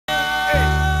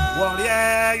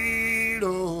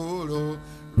Iro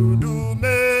Dudu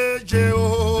meje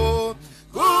o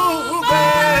Kube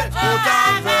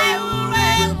Otave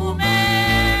ure mu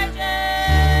meje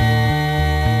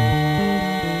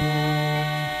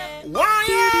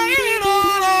Waye iro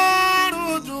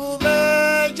Dudu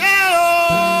meje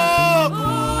o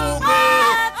Kube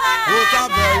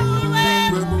Otave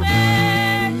ure mu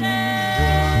meje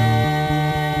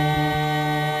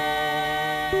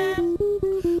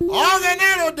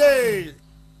Ogenero de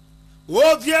O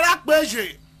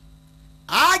jerry-ekpekuro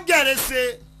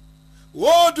Agerese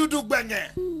O dudu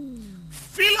gbenye.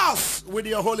 Fill us with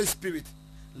your Holy Spirit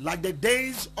like the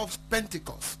days of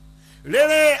Pentecost.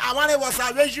 Lere awane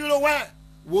wasavejiro we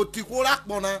wo tikora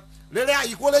pona. Lere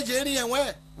ayikole jeni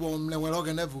enwe wo mlewe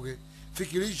ogene vuge.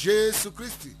 Fikiri Jesu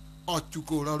Kristi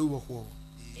otukora ruwo. Amen.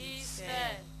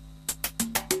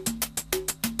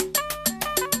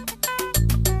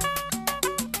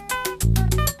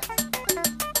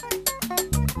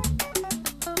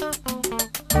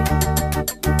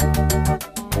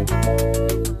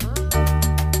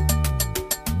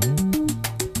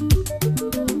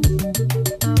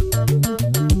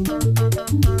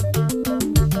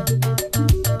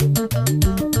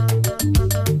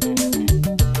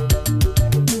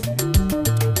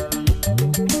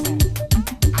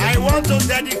 To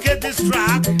dedicate this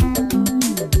track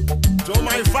to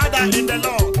my father in the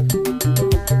Lord,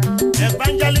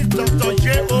 Evangelist Dr.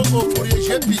 J.O.O.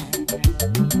 JP.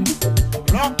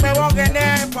 Rock me wogene,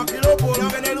 pakilo bo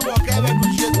wogene lu wokebe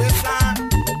kushewesa.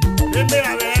 Rembe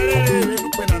na lele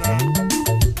lupenana.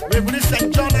 Reverend St.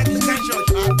 John Anglican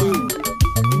Church Akpa.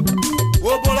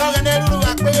 Wo bo wogene lu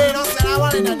akpe no serawa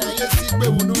ni na yesi pe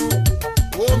wunu.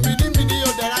 O mini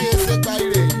o dara yesi gba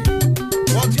ire.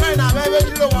 What you na bebe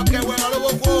jiro woke we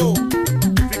olowo fo.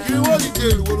 Fikiri wo li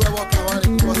delu wo woke wa ni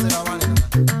ko se wa ni.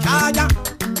 Chaja.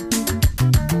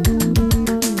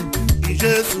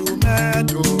 Jesu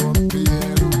medo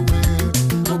pieruwe.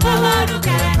 Obawaru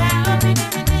kana omini.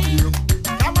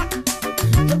 Kama.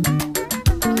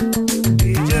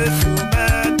 Jesu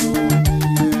medo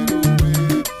pieruwe.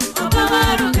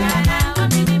 Obawaru kana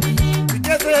omini.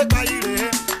 Jesu bayire.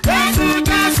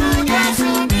 Jesu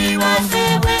mi wo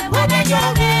sewe.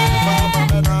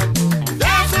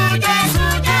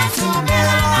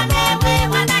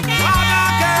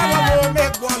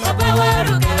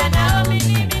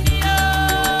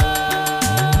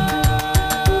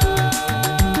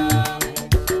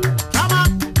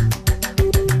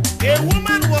 A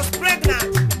woman was pregnant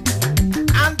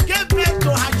and gave birth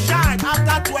to her child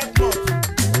after 12 months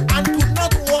and could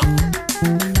not walk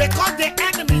because the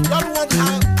enemy don't want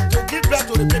her to give birth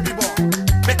to the baby boy.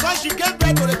 Because she gave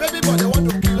birth to the baby boy, they want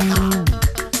to kill her.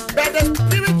 But the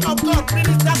Spirit of God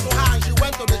ministered to her and she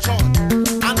went to the church.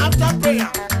 And after prayer,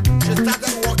 she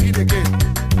started walking again.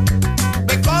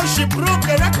 Because she broke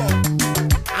the record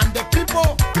and the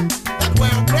people that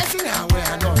were oppressing her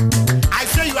were not. I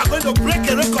say you are going to break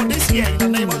a record this year in the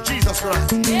name of Jesus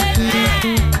Christ.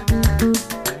 Amen.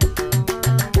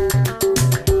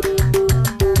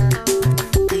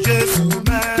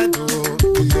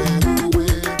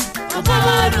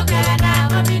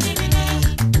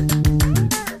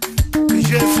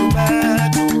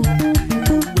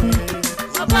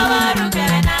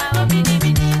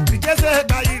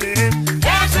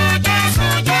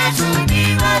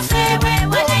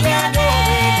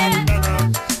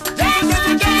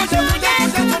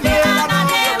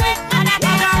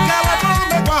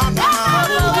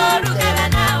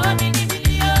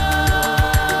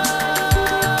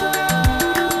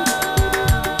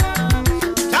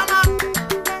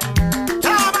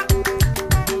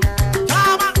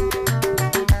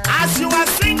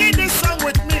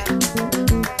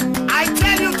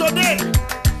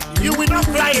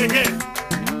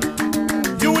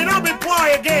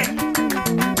 Again.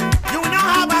 You will not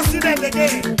have accident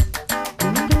again.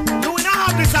 You will not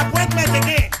have disappointment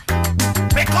again.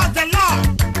 Because the Lord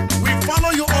will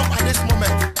follow you up at this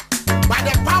moment by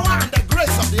the power and the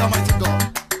grace of the Almighty God.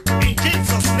 In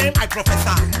Jesus' name I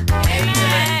prophesy.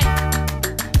 Amen.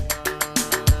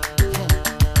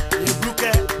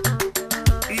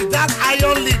 Is that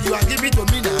iron lead you are giving to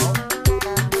me now?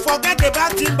 Forget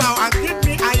about timber and give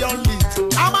me iron lead.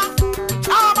 Amen.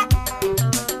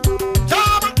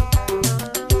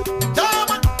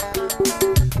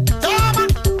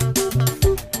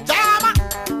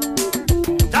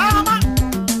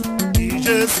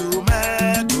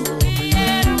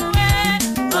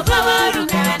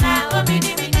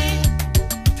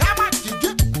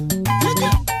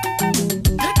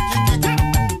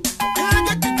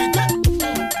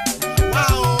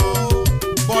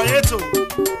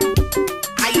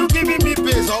 Are you giving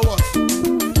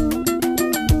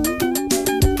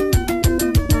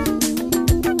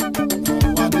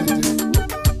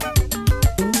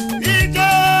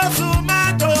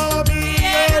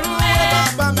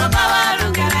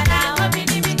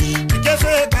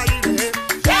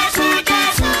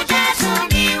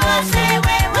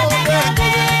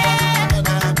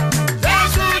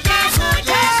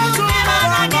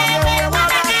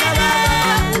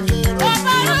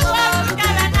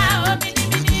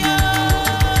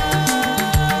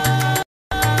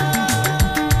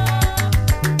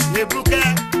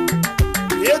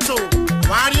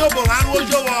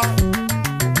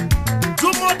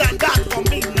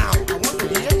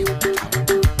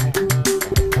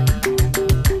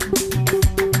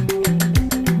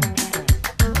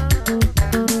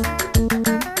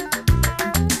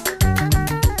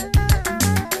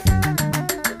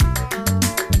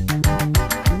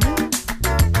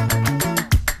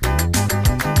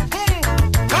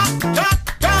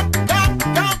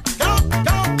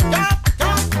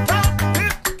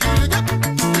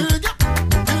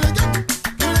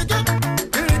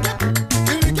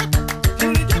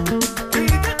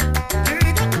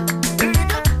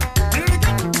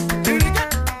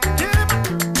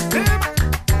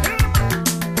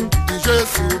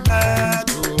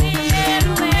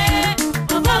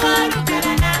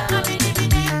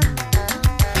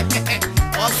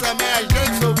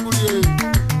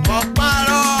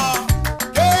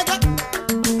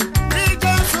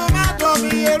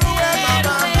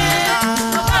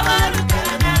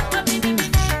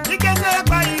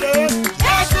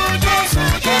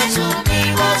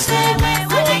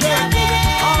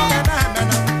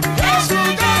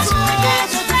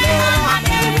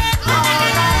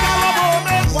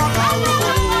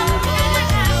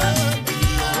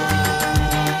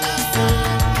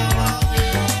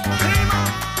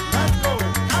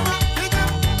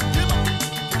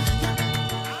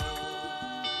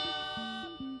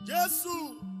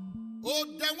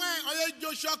when oye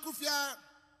Joshua kufia.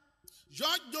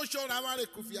 George Joshua Ramare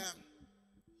kufia.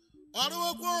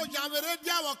 Oroko Javere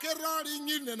Diawo Kerori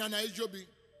Nyine na Naijobi.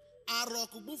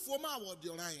 Arokubu foma wodi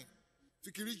orayin.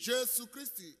 Fikiri Jesu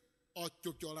Kristi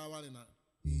ochocho Ramare na.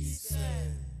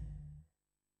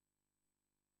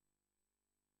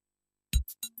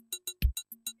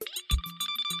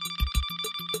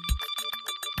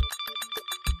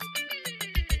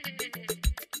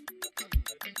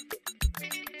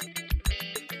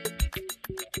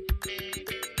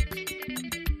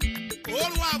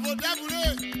 Olwa devule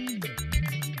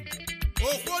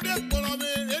okode polome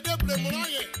ede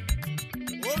plemoye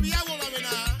obi awolome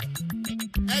na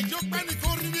ejo pani ko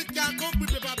ribi ka ko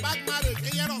pipe baba marriage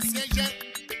eyero siege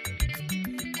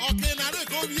okay na re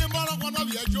ko wie moro ko no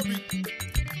bi ejo bi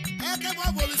eke bo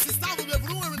police staff be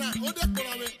buru we na ode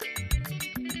polome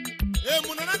e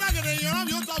munana na gene yoro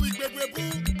bi o to wi pepepu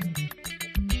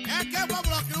eke bo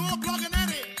block na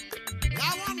re la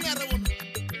won mere won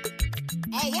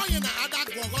oh, you know, I got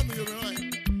to go on you.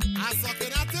 I saw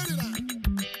can I tell you that?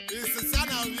 It's the son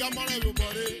of your mother,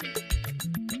 everybody.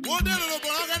 What did you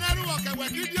walk and I walk and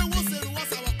when you was in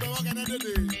what's our walk and I did it?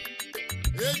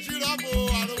 It's your love,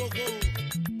 I don't go.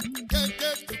 Get,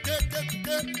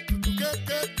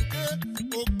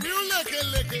 oh, you like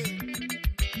it.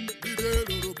 Did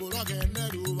you walk and I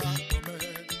walk?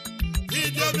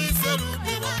 Did you miss it?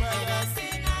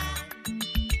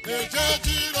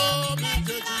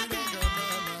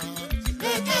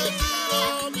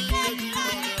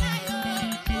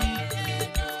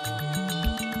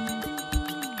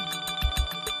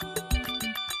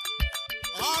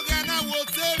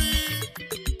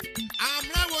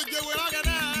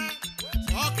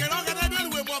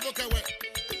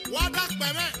 What that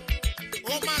baby?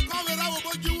 Oh my God, we love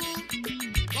about you.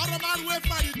 What about we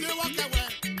for the day walk away?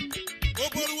 Oh,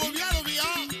 but we are we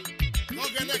are. Not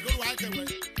gonna go walk away.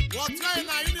 What time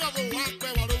I need of a walk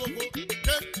by what over go?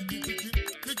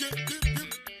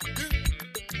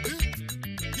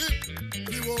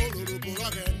 You all the book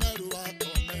and never walk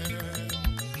on man.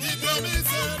 He told me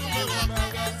so.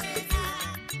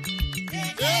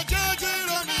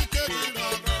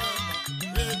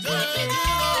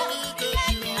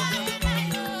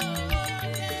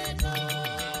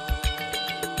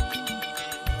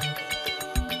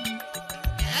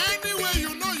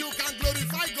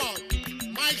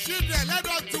 Let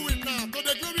us do it now to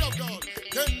the glory of God.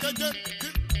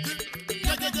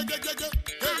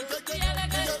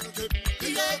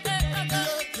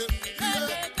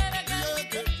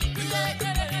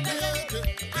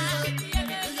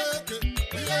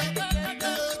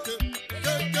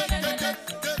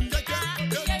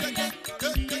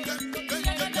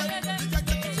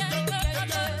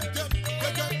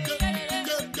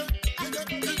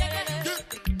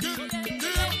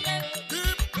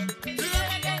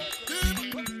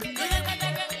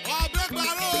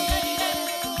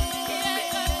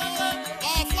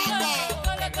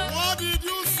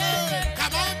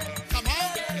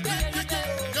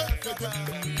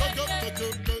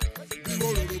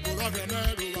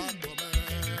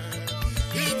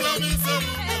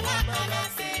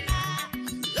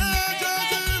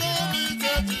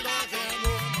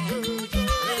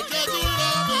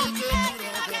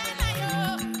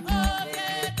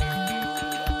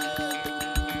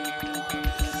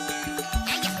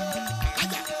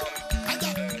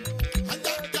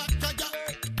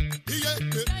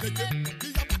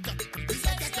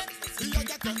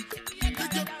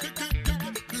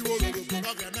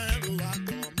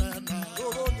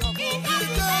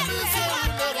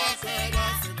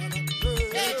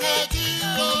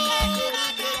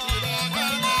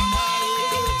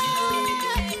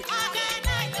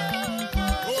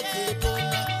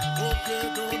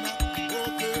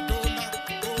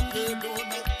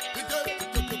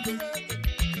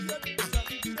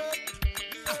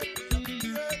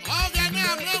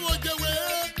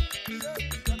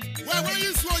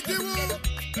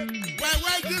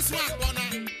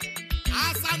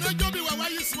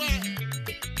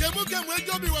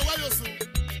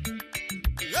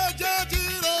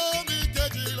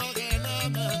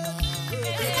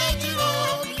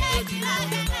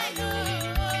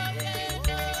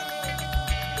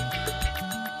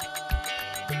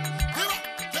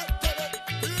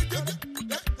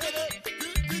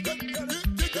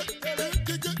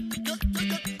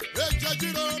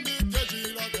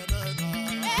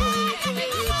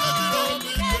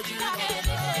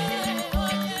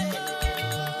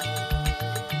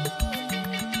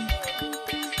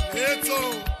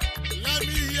 Let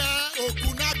me hear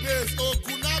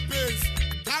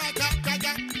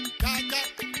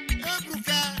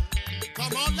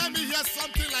Come on, let me hear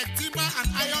something like timber and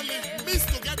iron link mixed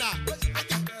together.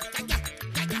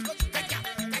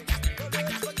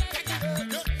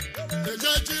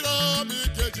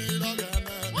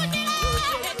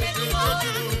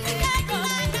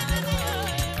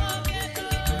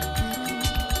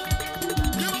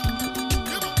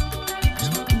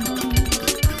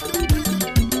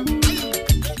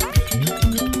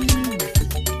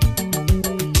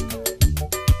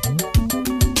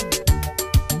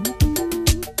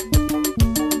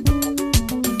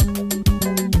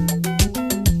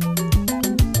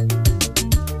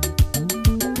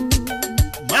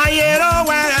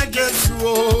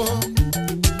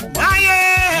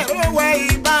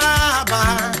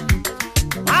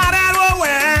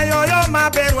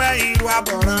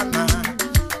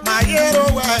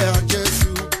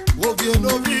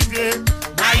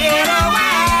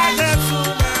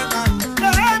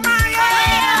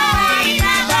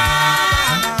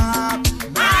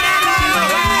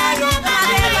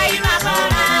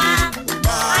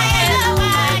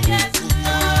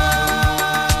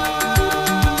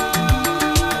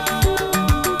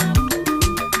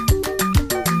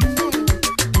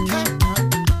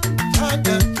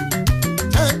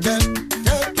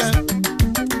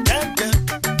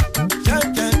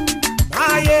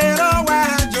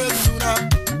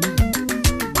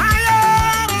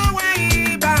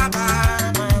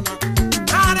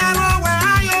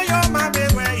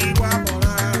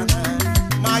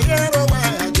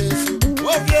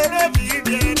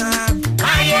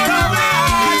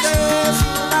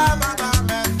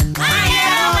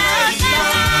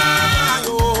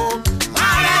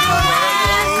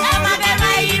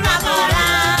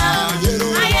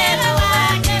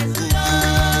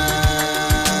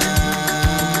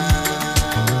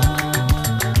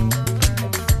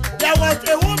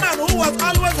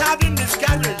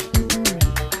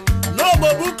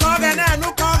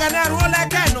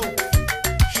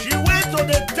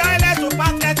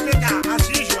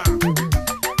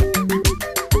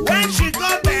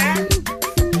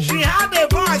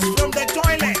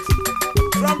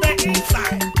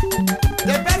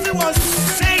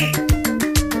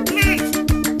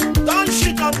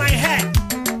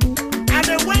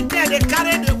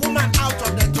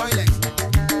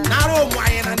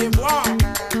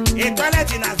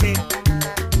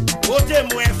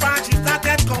 She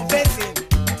started confessing,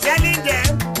 telling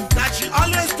them that she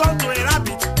always turned to a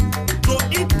rabbit to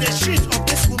eat the shit of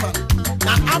this woman.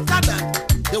 And after that,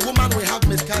 the woman will have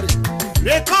miscarriage.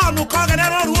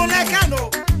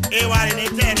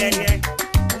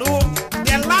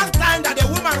 The last time that the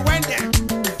woman went there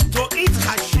to eat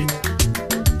her shit,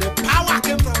 the power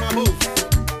came from above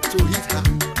to hit her.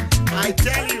 I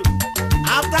tell you,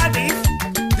 after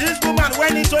this woman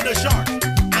went into the church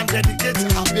and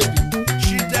dedicated her baby.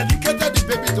 She dedicated the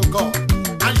baby to God,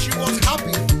 and she was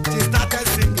happy. She started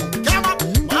singing. Come on,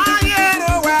 my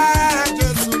hero,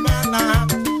 Jesus mana,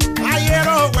 my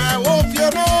hero, oh you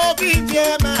know, be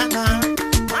mana,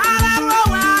 my hero,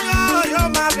 you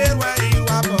my baby, you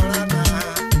are born,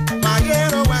 my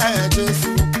hero, Jesus,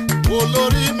 oh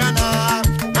Lord, mana,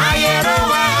 my hero,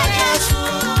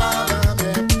 Jesus.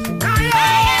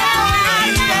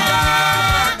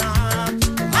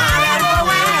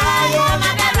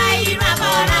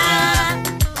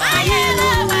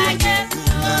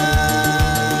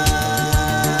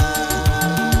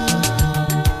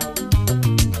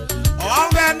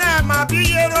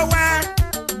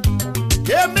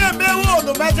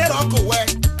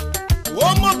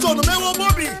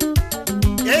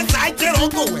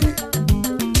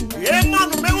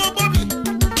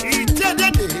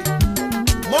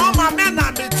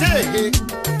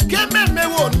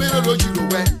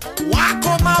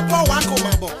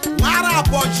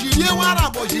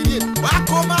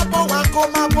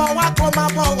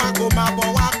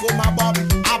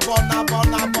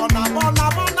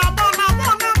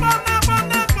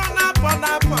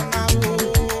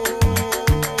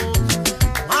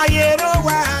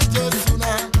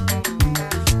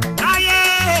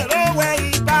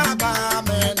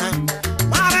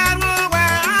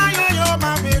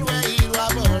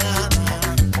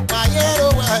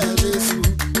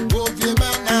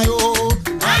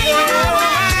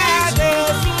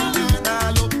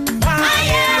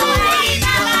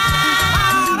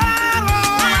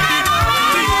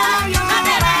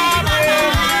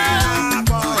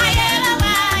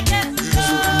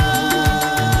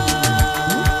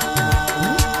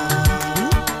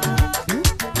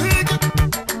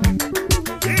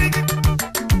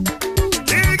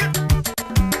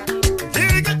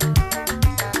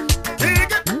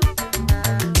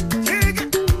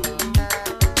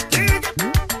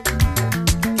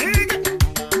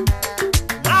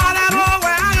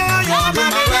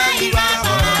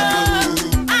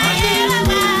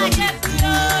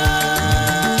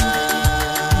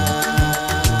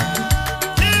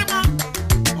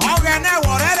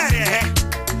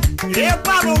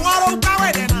 Eparo waro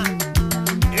kawedena.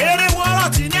 Ere waro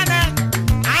tinene.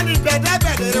 Ani bede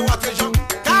bede watejo.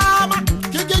 Kama.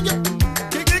 Gigege.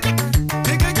 Gigege.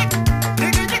 Gigege.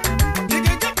 Gigege.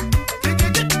 Gigege.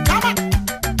 Gigege. Kama.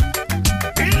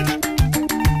 Gigege.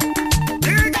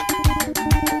 Gigege.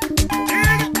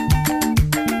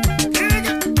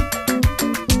 Gigege.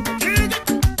 Gigege.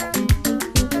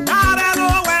 Marero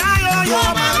where are you?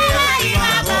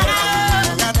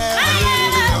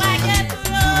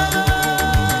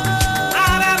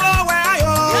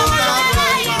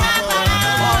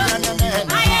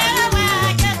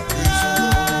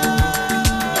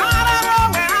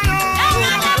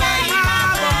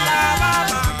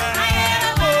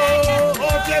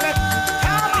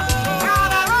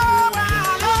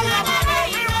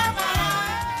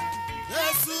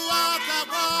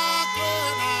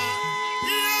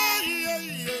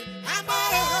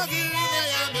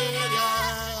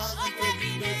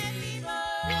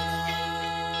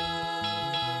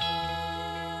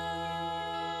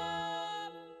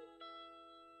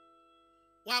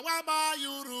 Wawama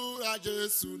yuru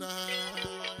ajesuna.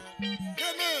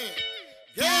 Geme,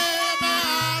 geme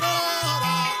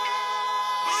arora.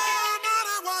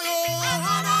 Anara wayo,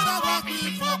 anara wakwi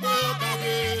fogo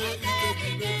babe.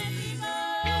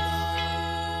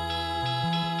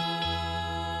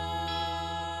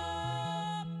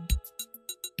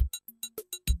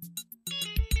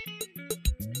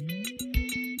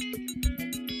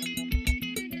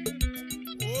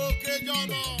 Okay,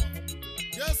 Jono.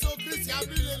 Jesu Christi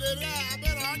abilelere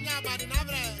abere onya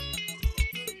badinabre.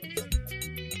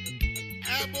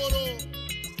 Eboro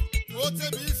ote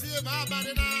bisi ma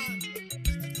badina.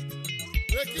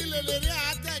 Rekilelere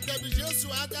ate gebi Jesu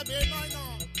ate be noino.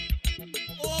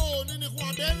 Oh nini kwa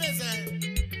beleze.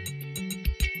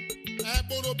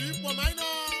 Eboro bi po maino.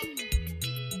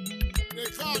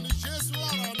 Rekani Jesu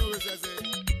ara no wezeze.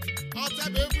 Ote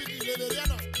be bi lelere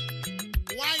no.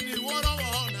 Wine woro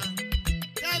wona.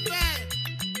 Kebe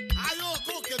ayo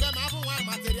ko kebe ma bu wa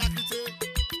material kite.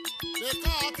 Le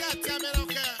ko ote temero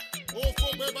ke o fo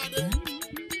gbe bade.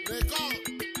 Le ko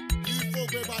ifo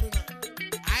gbe bade na.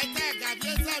 Ai te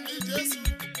gabieza mi Jesu.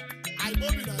 Ai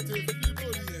bobi na te fibo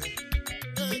ni e.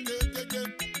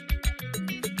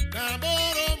 Na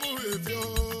boro mu efio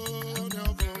na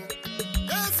bo.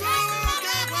 Jesu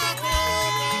ke kwa ko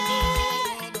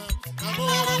na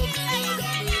boro mi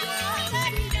ya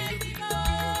mi.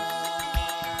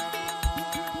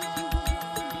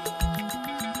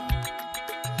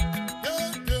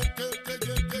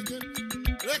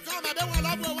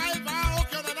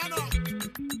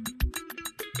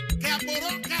 Keboro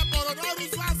no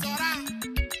rusu azora.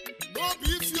 No be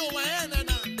if you were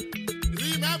na.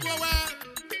 Remember where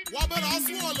what but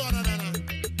also na na.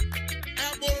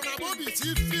 Eboro na mo bi ti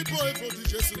fibo e for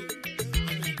Jesu.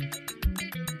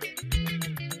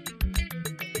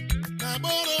 Na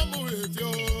boro mu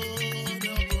efio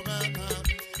no go mama.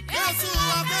 Jesu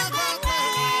wa ke gba ko.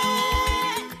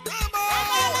 Na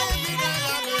boro ni na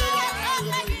ya me.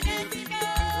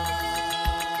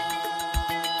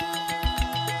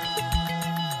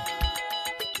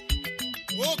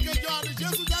 Okay, John,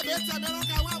 Jesus da beta me no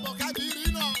ka wa bo ka biri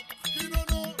no. You don't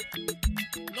know.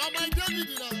 No my David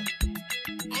no.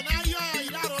 Ona yo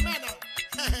ira romana.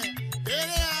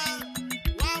 Ere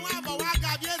wa bo wa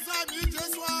ka biesa mi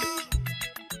Jesu.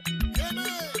 Keme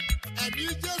e mi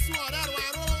Jesu ora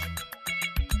ro.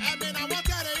 E me na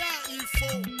watere ya ifo.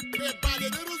 Be bale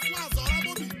ne ru so azora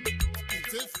mo bi.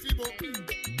 Ite fibo.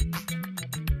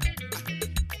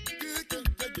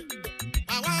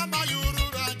 Awa ma yuru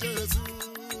ra Jesu.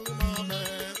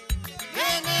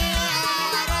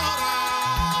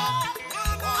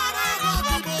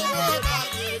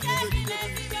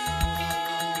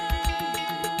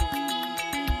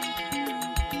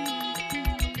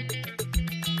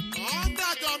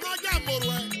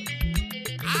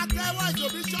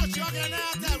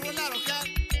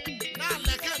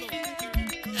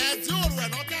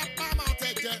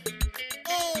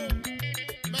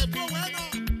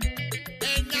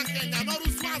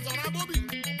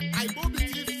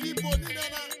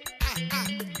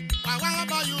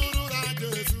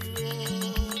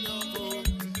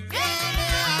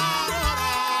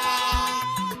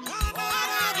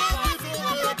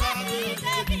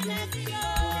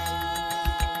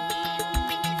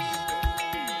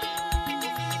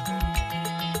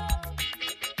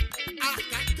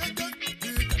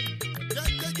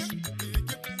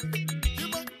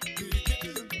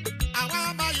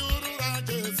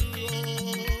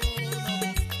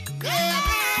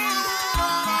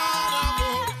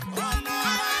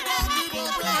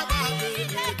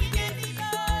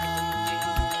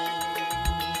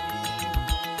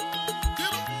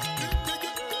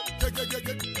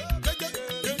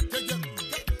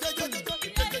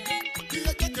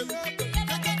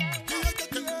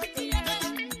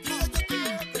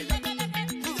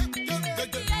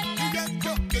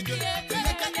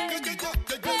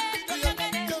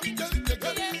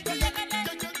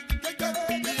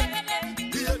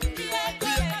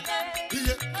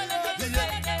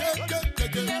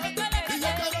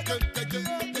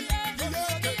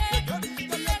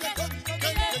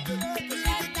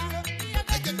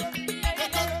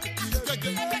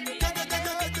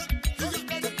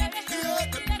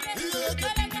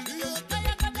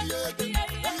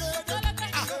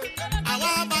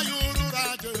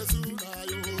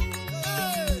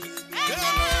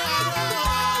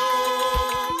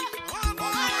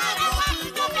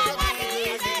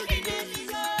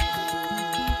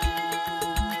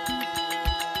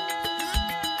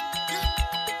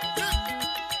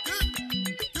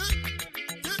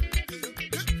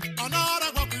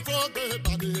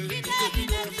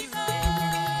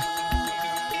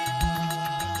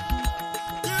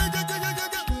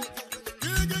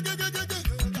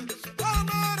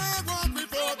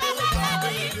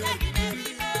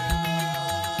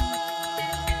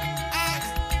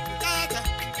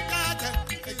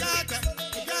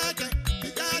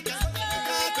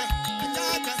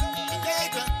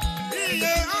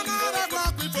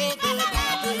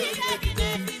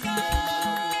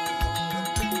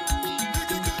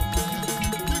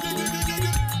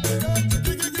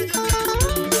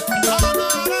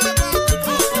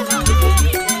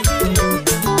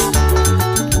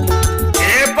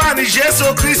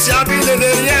 Jesu Christi abile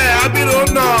derrière abilo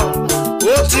no.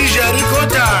 Oti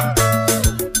Jericota.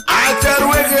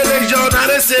 Aterwege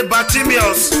legionnaire se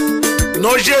Batimios.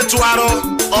 Noje tuaro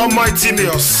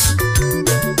Omoitimios.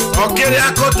 Okere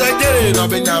akota dere no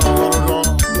benyaro.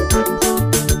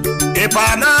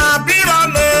 Ebana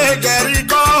birone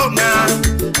Jericona.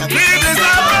 Libe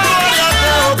zaboya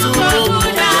to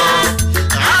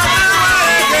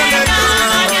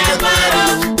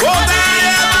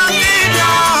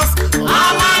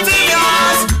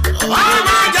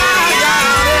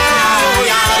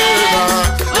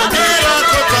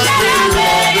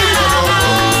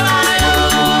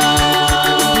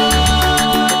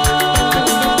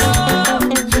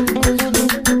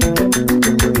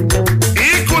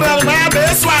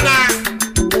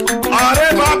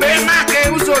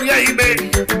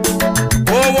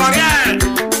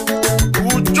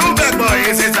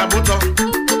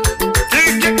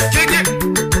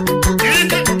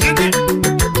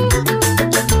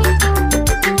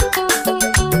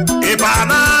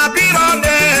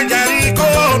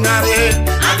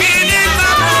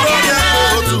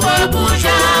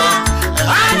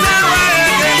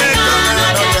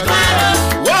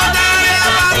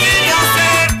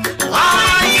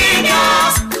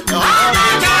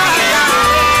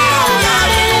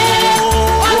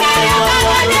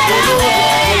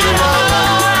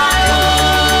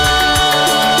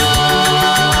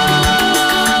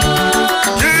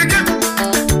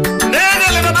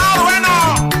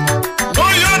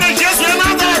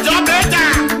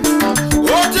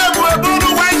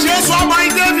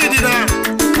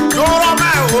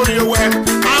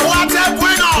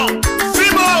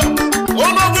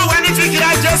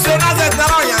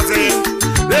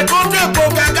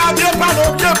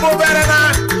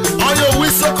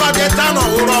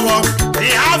he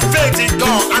have faith in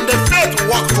God and the faith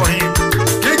work for him.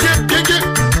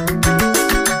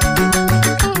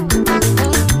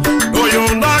 Oh,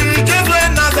 you know you just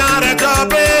went Nazareth a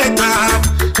better.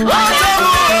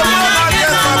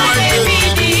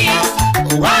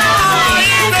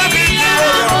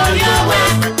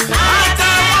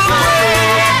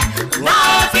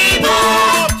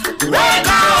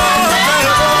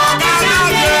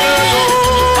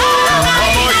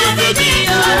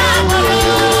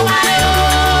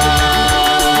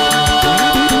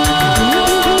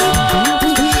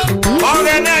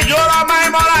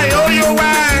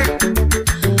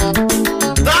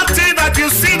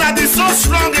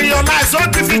 So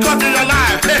difficult in your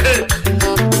life.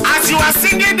 As you are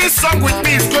singing this song with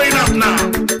me, it's going out now.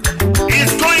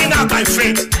 It's going out by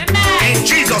faith. Amen. In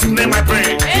Jesus' name I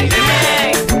pray.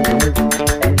 Amen.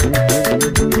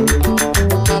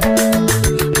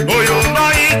 Oh, you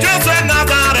know you just went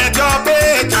Nazareth, your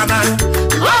better.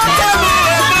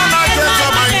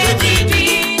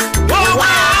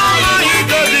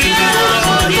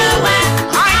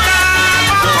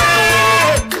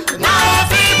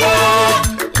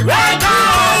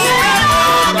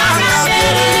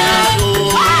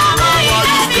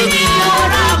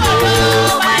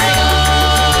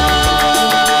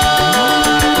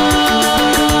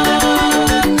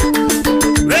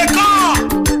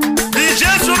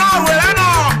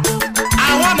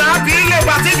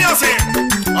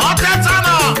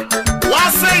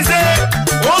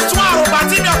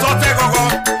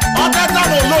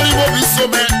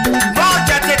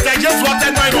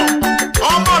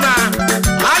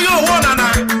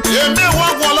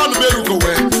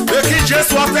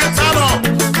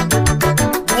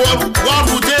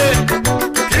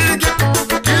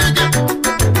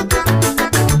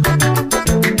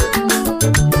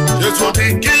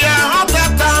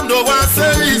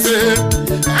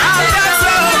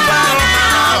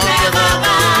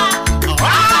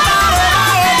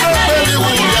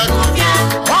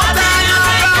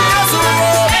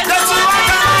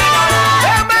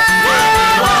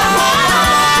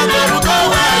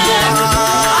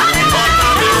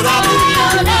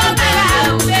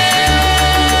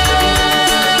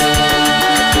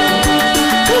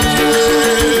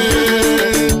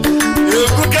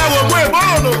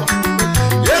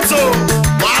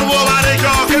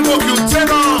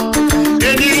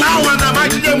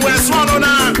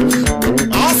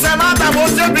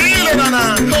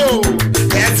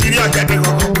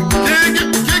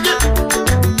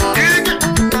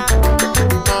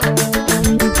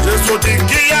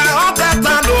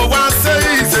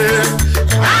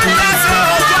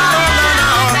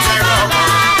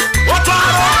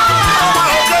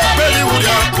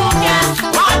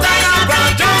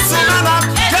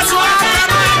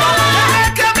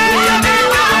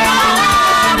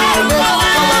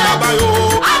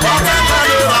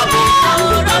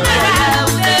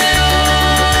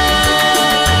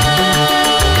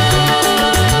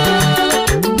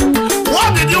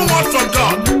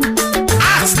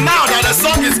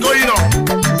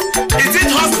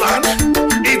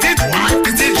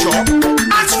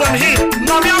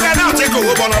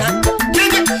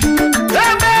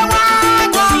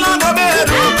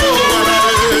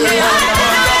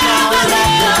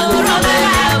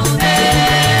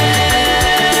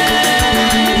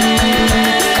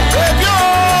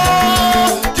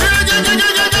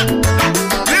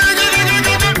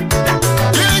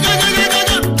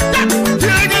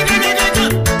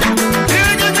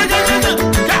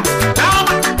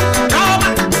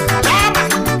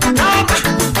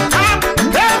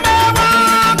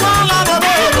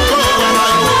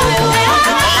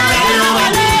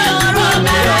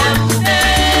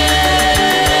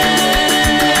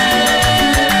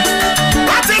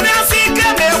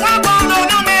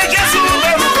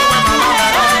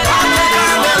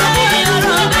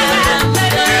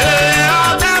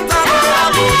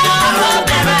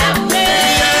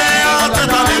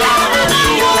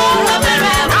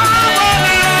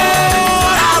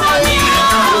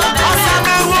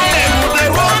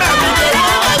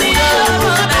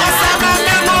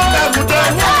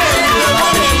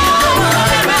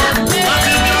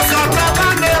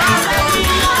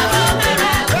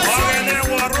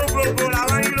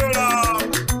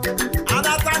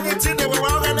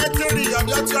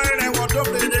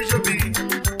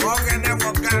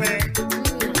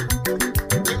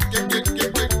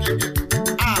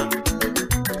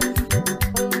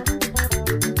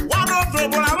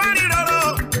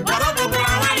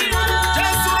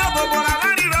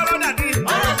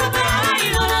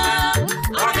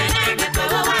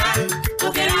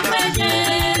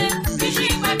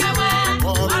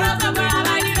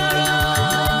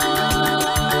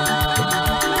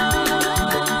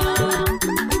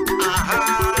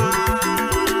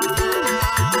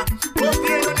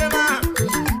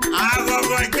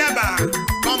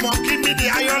 Come on, give me the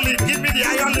iron lead, give me the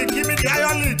iron lead, give me the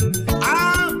iron lead.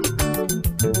 Ah!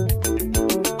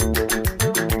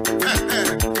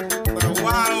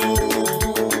 Wow!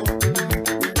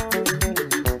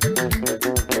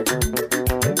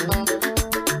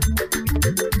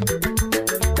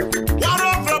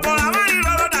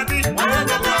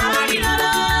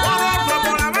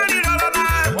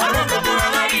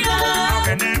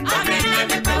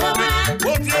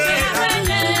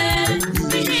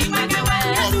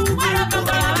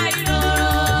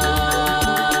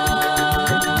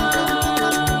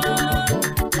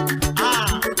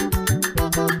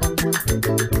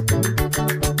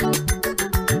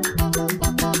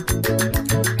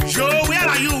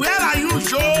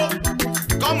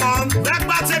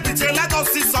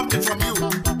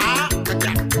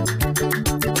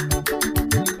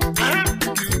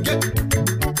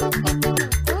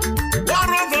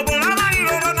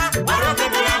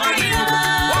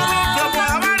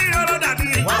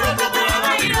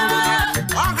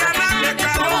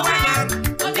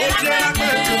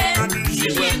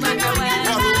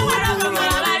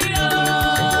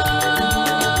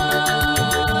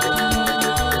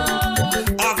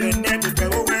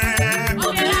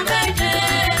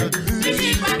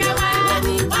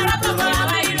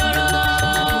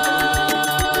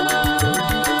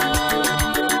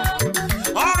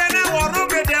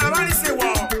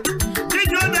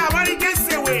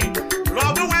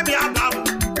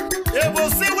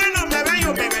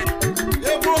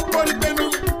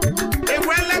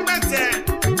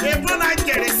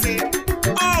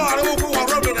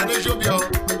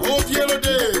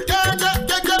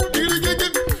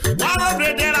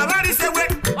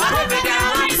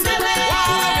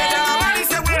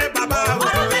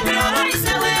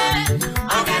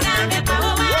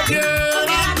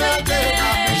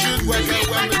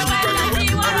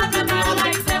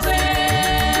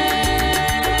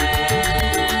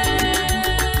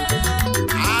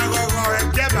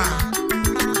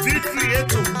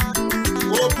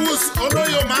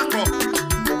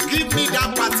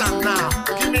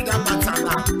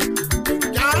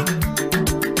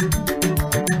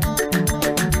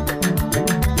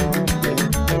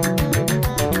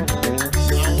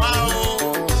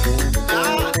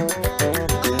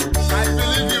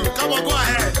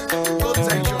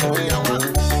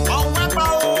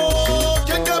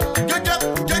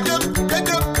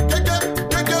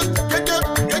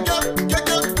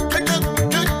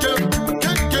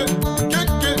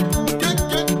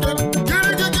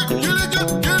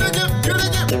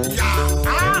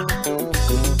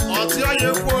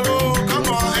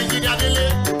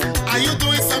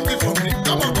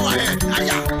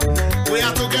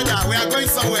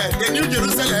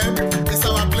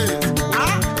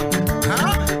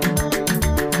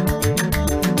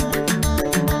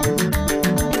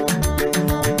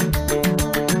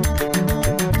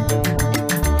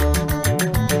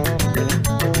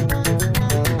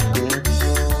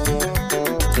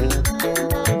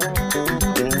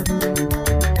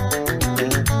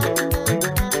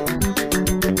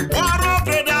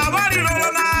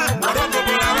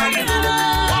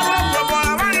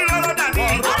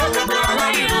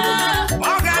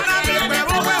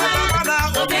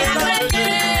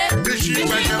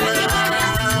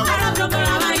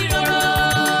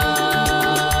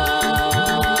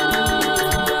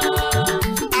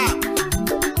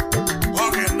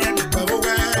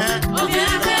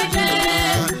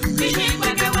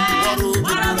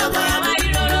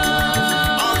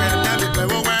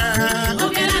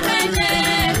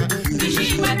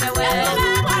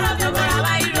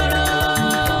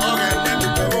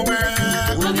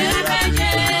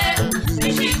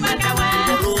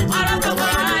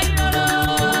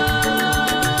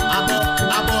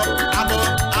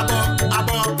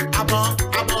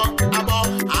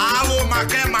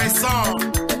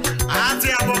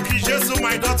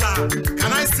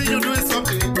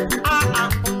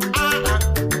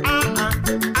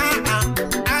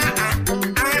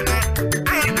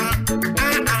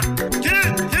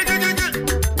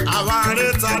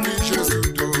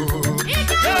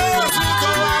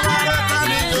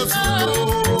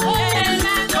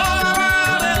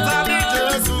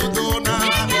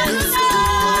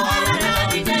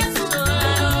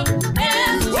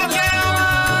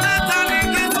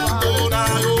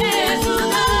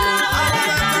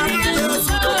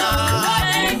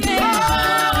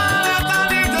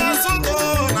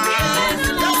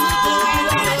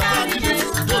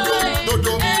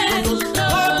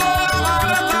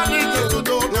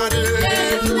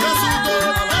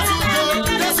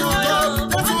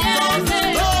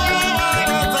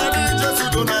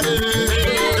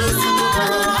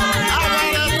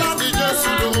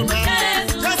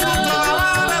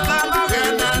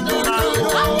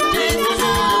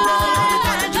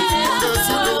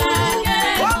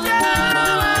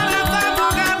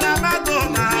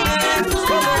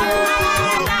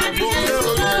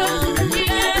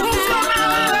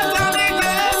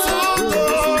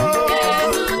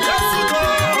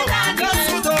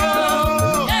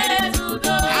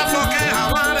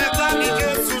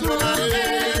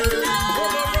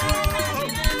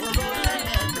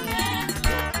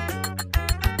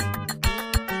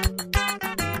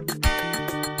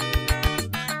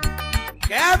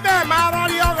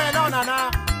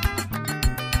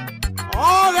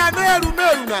 neru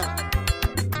na.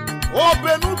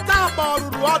 Obenuta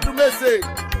baru adu mese.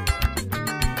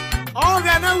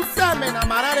 Oga na useme na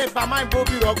marare pa mai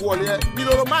bobi rogwolie.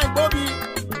 Biloro mai bobi.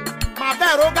 Ma be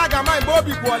roga ga mai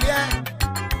bobi gwolie.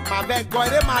 Ma be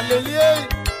goire ma lelie.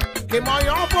 Ke mo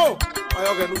yobo.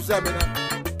 Oga na useme na.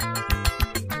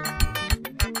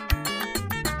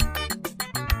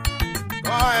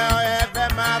 Oya efe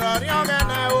marori oga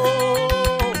na o.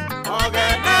 Oga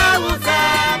na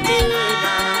useme na.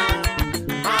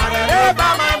 Marare pa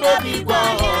mai bobi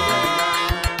gwolie.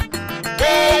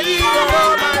 Hey, you know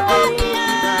my baby.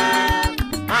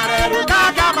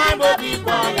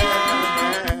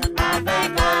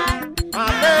 My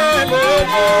baby,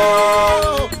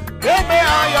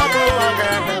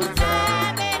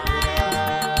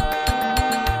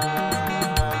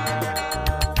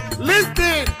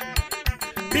 listen,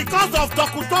 because of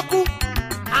toku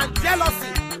and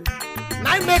jealousy,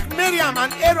 now make Miriam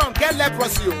and Aaron get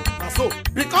leprosy. So,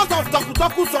 because of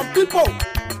toku, some people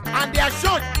and their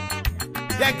church,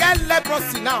 they get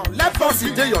leprosy now.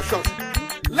 Leprosy dey your church.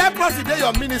 Leprosy dey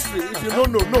your ministry. If you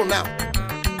don't know now.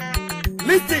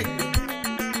 Listen.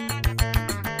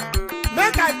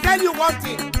 Make I tell you one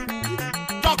thing.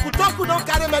 Toku don't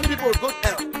carry many people go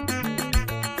hell.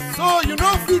 So you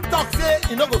know fit talk say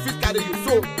you no go fit carry you.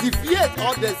 So deviate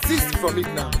or desist from it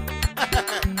now.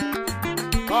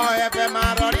 Oh, efe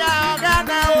maroria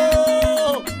ogana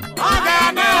o.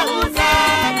 Ogana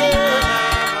usame.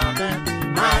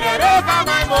 Marere pa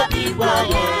mai bobi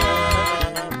boye.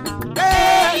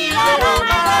 Hey, you know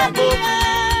my bobi.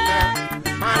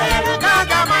 Marere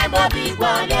gaga mai bobi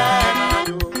boye.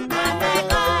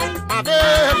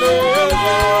 Mabele.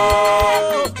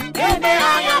 Ene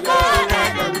ayamo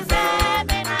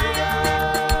usame.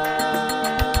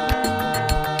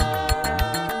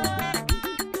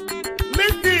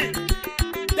 Listen,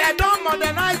 they don't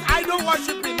modernize idol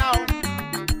worshiping now.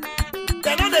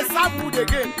 They don't dey serve food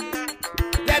again.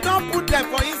 They don't put them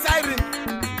for inside ring,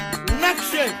 neck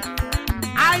shape,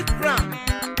 eye crown,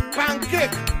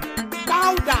 pancake,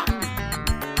 powder,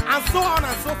 and so on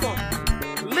and so forth.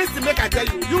 Listen, make I tell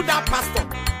you, you that pastor,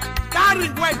 that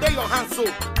ring where they your hand so,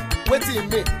 waiting in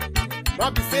me.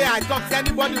 Not be say I talk to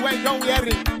anybody when you don't wear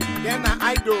ring, then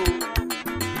I do.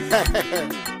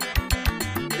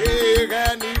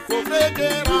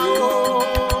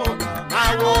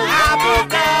 I will have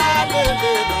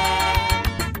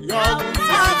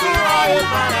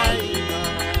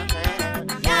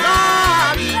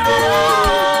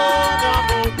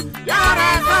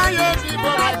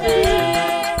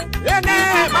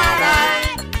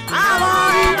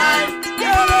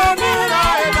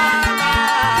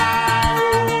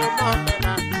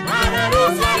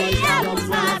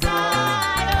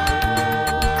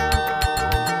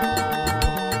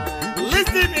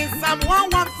Listen in Psalm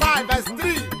 115 verse 3.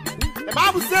 The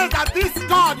Bible says that this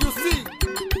God you see,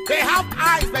 they have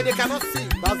eyes but they cannot see.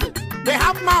 That's it. They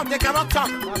have mouth, they cannot talk.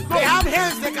 They have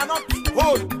hands, they cannot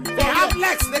hold. They have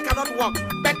legs, they cannot walk.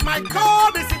 But my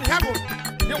God is in heaven.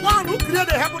 The one who created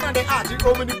the heaven and the earth. The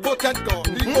omnipotent God.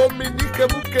 The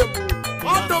omnikemu.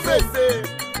 What do they say?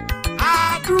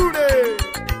 Adure.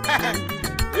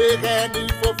 Egeni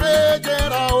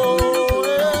fofejera o.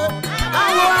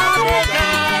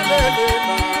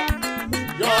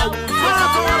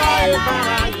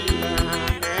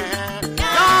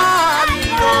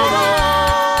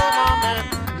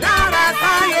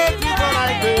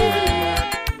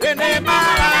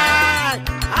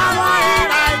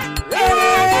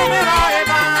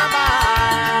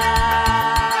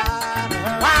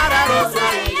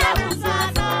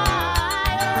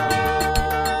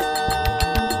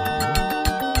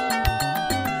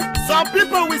 Some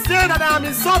people will say that I am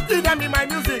insulting them in my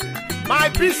music. My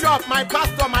bishop, my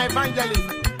pastor, my evangelist,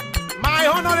 my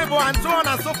honorable, and so on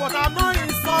and so forth. I'm not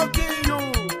insulting you.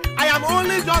 I am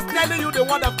only just telling you the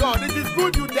word of God. It is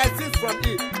good you desist from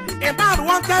it. A man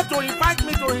wanted to invite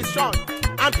me to his church,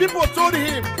 and people told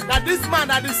him that this man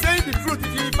that is saying the truth,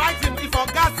 if you invite him, if I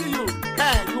can't see you,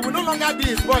 hey, you will no longer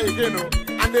be his boy again. Oh.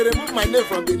 And they removed my name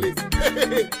from the list.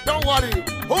 Don't worry.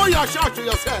 Hold your church to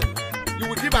yourself. You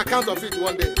will give account of it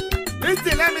one day.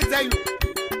 Listen, let me tell you.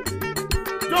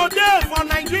 Today for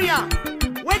Nigeria,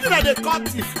 when did they call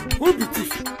thief? Who be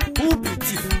thief? Who be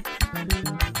thief?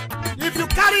 If you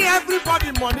carry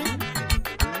everybody money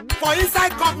for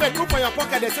inside government, go for your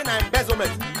pocket, they say na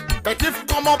embezzlement. But if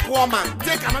common poor man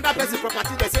take another person's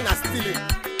property, they say na stealing.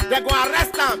 They go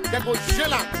arrest them, they go jail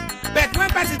them. But when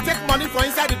person take money for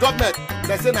inside the government,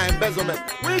 they say na embezzlement.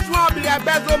 Which one be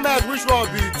embezzlement? Which one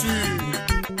be thief?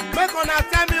 Make una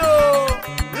tell me, oh,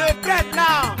 regret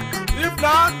now. If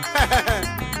not,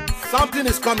 something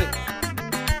is coming.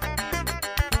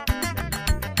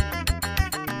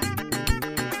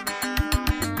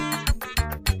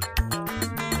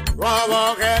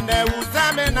 Robo kende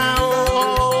usame na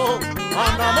o.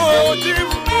 Ana moji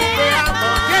ube ato.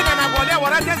 Kena na wole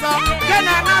wara teso.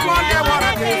 Kena na wole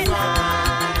wara teso.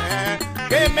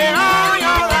 Keme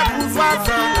ayo la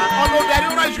kufasa. Ono dari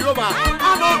ura Jehova.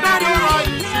 Ono dari ura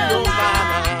Jehova.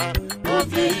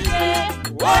 Ofise.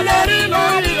 Oleri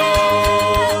lori o.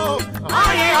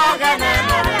 Aye ogene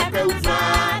no reke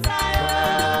usasa.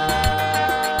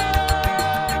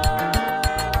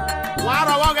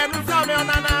 Wara ogene usame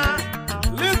onana.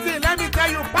 Listen, let me tell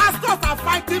you, pastors are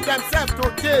fighting themselves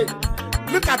today.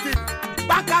 Look at it.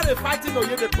 Bakare fighting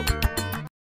Oyedepo.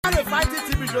 Bakare fighting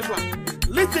TV Joshua.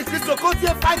 Listen, Christo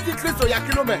Kotie fighting Christo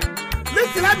Yakinome.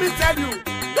 Listen, let me tell you,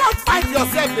 don't fight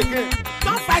yourself again.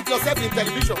 Don't fight yourself in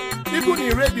television, even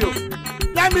in radio.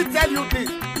 Let me tell you this.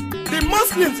 The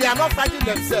Muslims, they are not fighting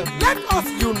themselves. Let us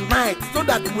unite so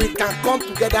that we can come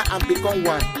together and become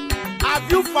one. Have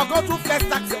you forgotten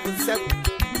First Act 77?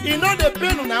 You know the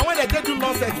pain now when they do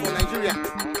nonsense for Nigeria.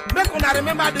 Make una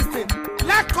remember this thing.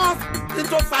 Let us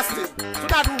into fasting so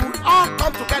that we will all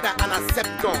come together and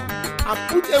accept God and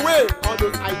put away all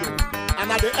those idols.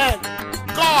 And at the end,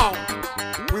 God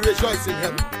will rejoice in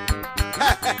heaven.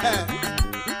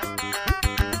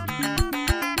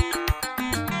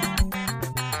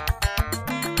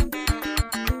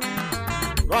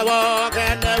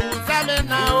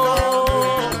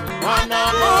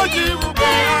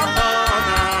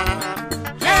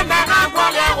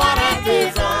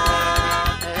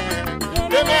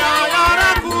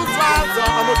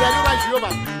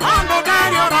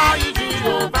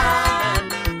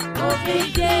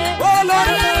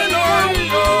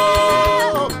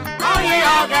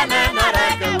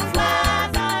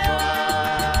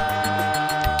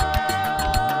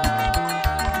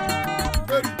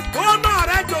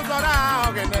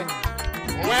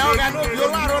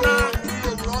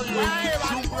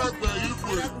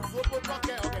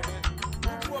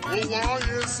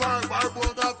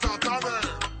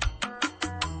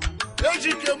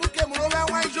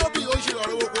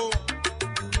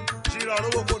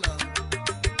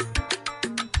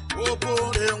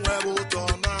 Nobody,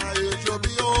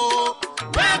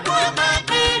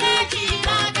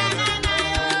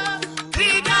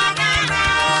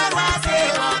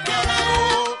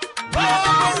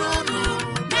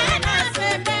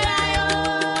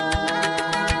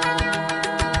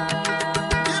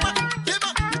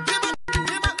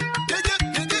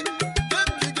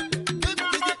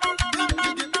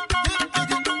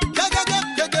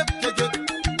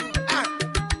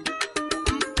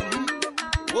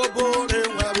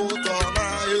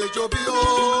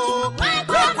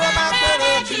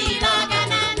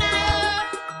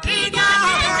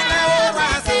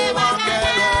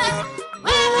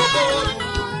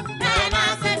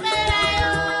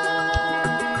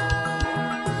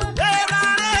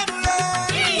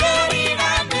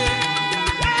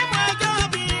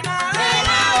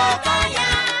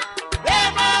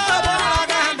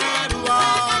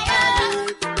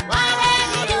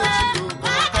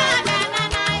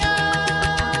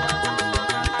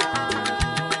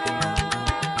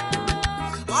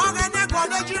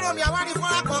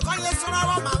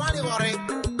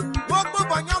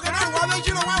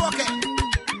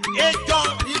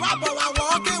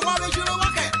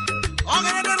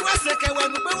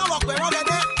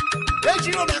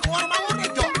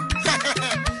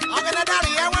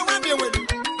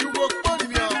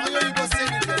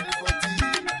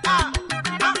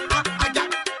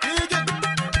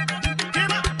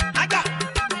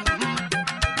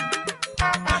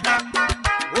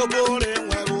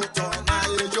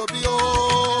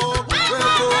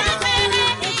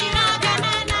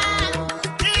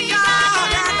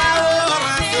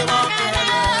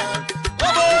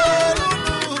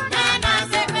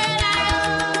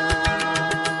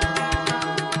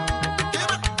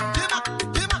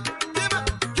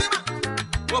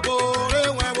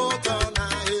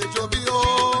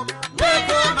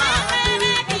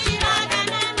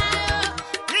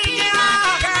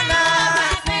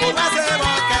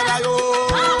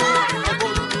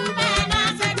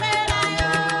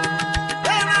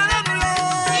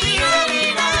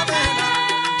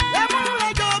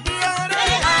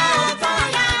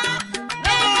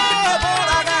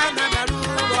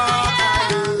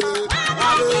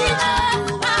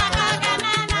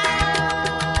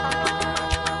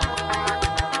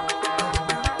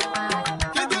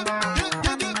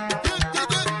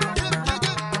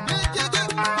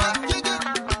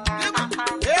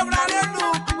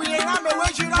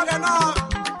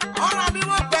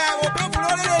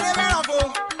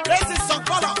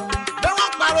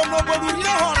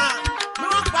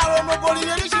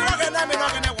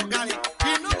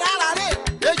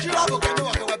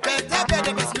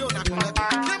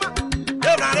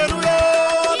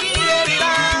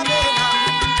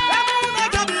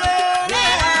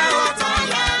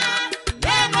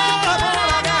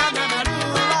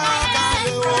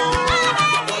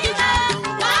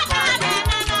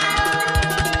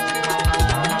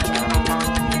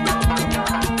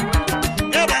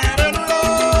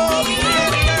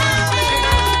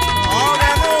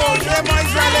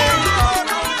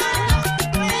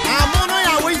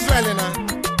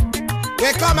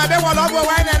 We come a bit while over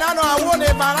wine and I know I won't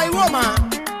if I woman.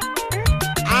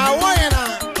 I want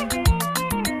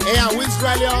here with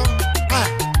Australia.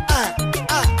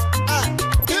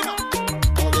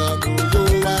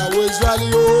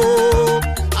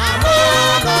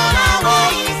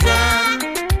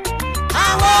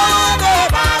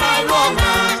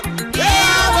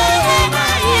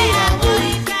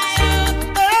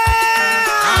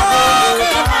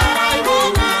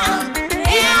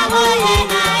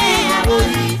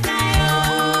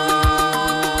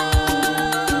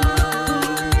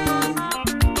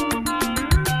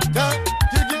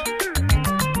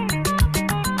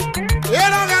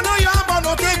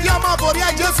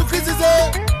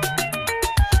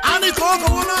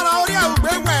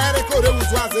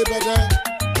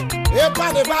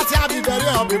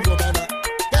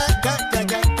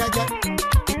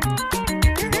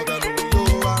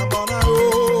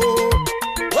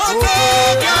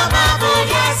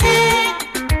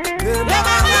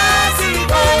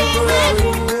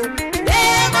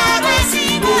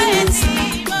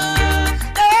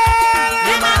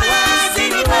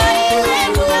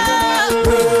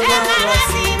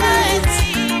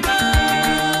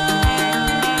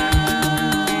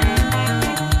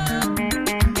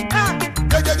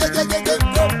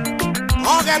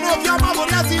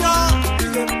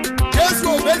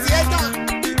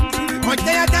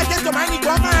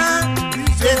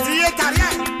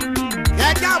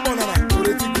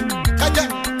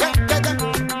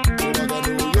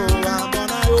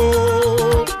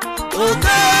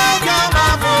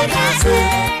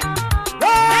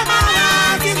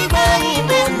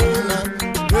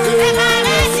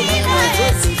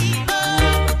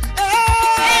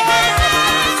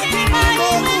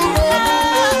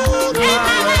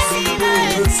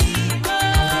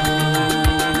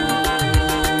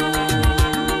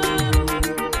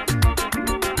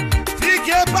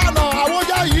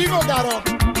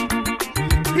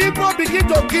 People begin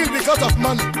to kill because of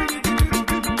money.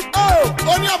 Oh,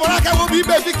 only a baraka will be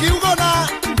baby kill now.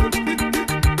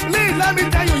 Please let me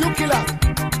tell you, you killers.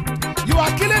 You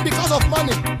are killing because of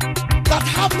money that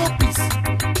have no peace.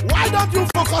 Why don't you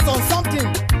focus on something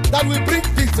that will bring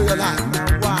peace to your life?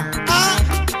 Wow.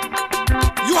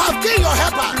 You have killed your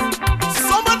helper.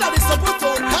 Someone that is supposed to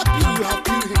help you, you have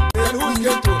killed him. And who is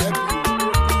going to help you?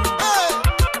 Hey,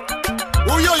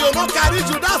 who you not carry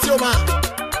you? That's your man.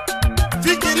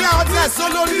 Fikiri ọdẹ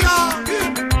soloria.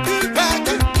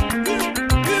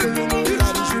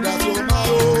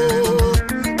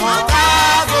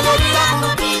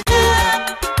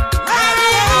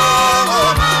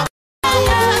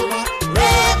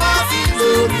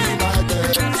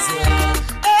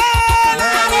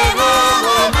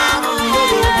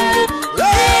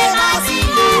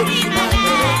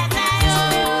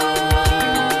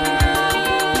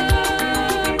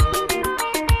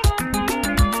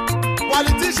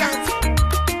 Politicians,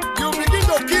 you begin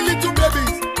to kill little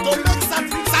babies to make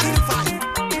sacrifice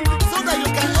so that you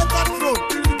can enter throne.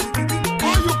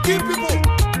 Or you kill people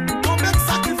to make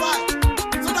sacrifice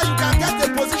so that you can get a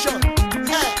position.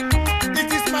 Hey, it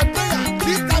is my prayer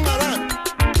this time around,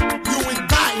 you will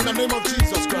die in the name of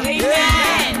Jesus Christ.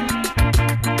 Amen.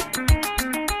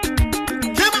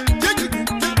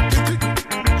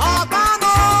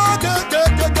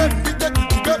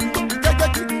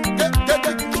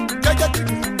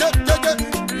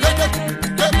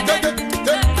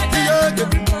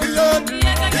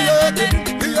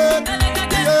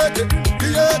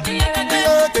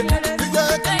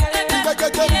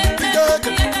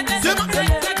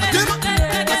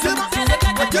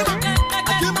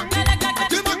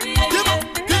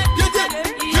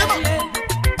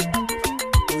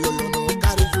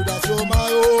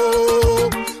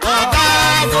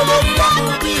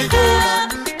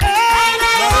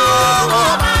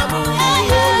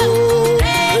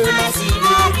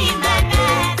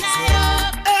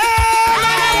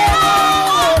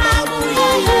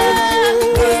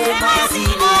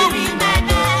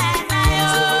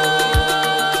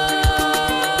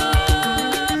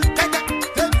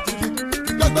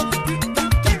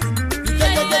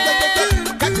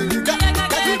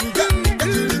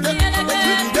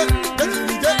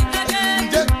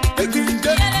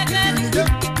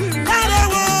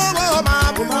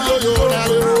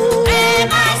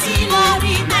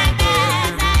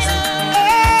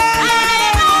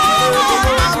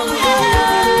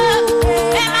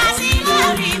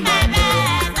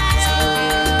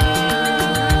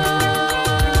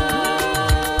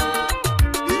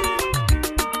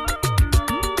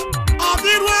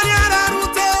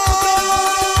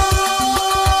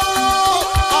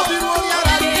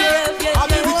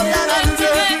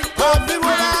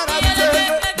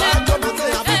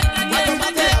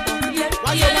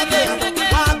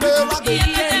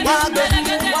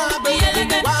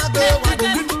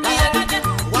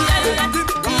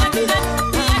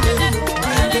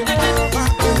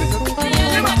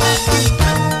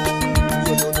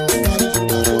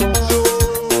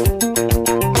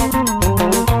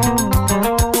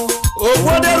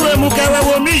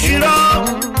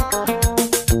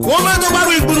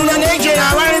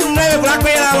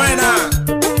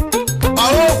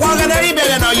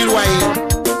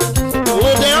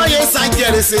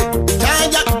 Agerese,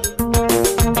 Janja.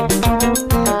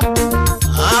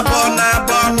 Abona,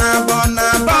 bona, bona,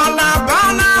 bona,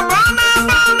 bona, bona,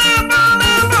 bona, bona,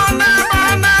 bona,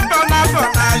 bona, bona,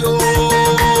 bona, yo.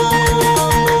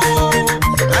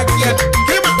 Agia,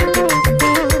 kima.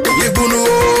 Ibunu.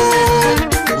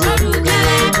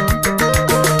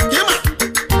 Kima.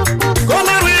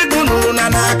 Kona ibunu na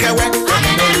nakewe.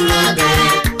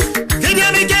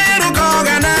 Kijemi keru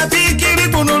kogana, fikiri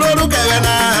bunu loru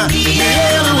kagana.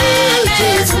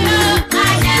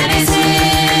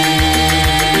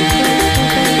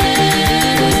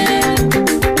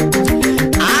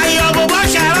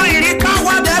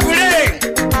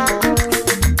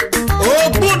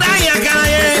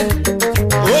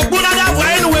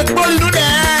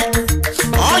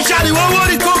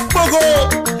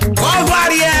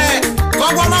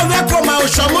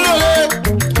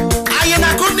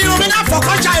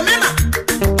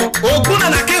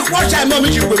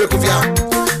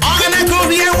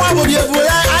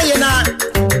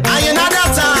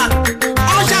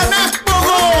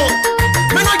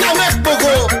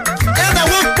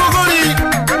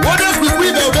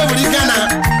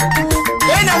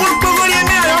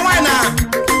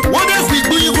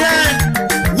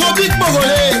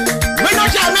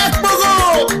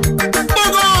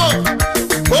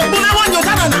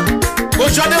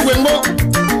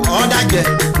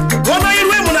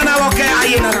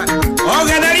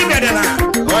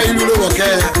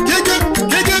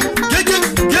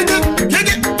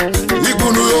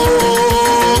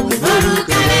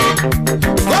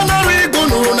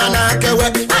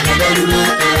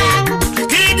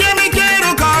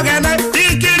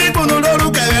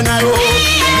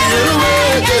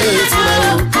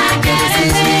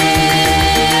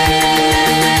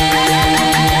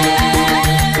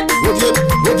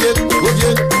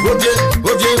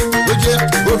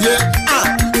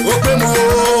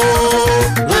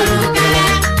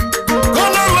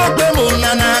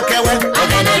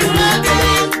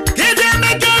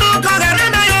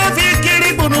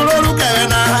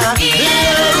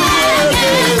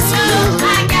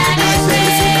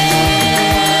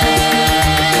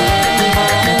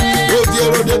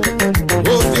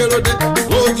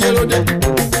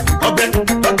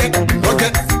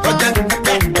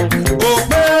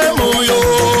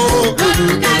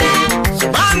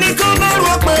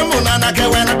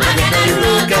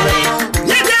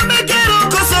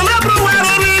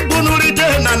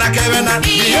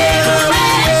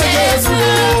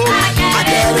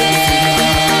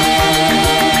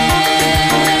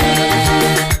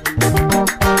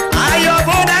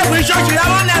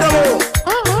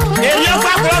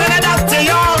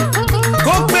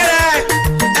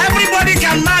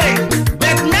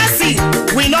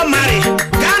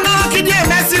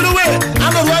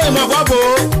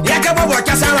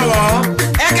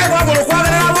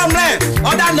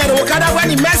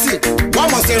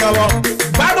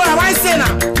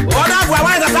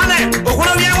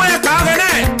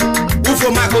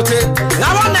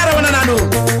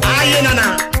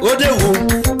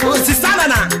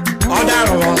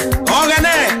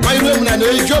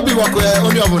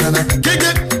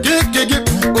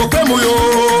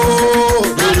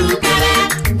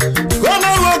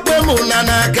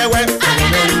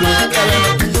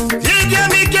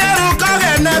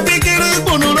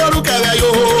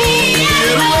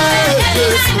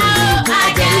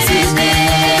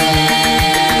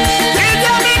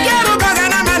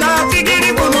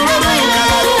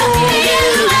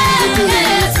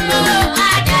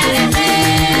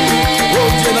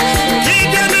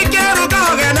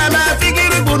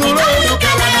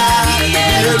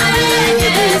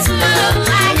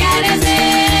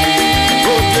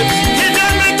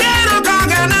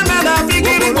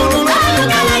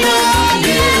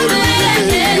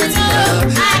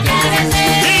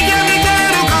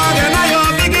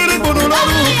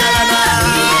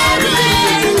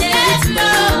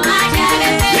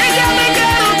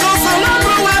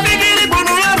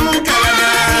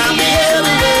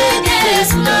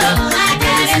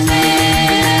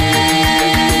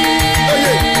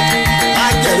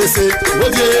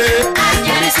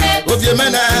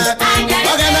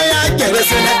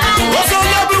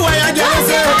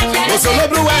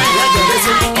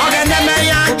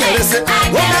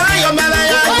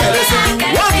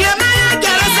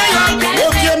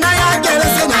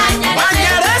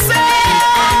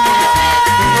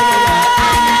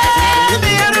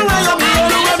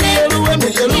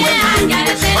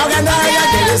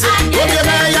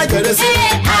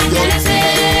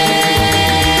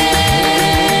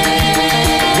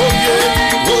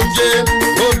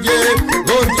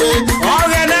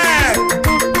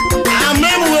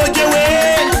 Amemu ojewe,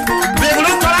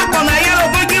 bebulu kora kona yero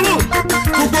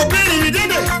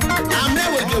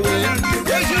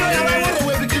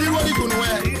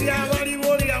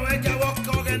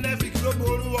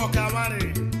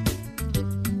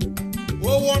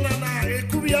na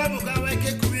ekubi abuka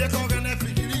weke kubi ekogene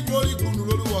Fikiri gori kunu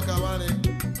lolu wakawane.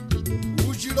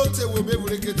 Ujiro te webe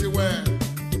burekete we.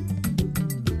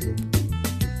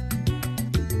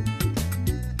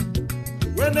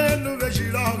 wene nuwe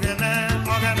jirogene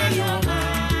ogene yoma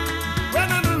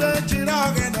wene nuwe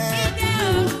jirogene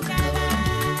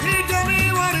idomi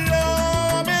wario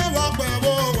me wakwe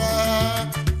wowe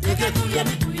Ekekuye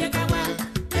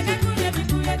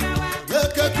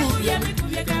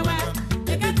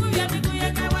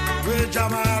we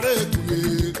jamare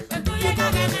kuye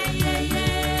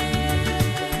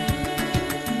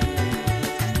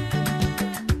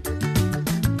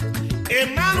a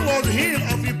man was healed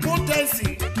of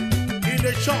impotency in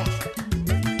the church.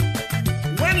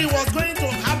 When he was going to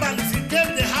herbalist, he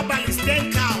gave the herbalist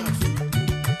 10 cows.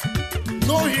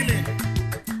 No healing.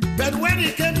 But when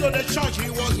he came to the church, he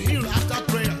was healed after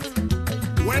prayers.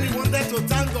 When he wanted to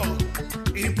thank God,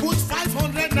 he put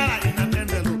 500 naira in an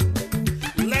envelope.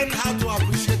 Learn how to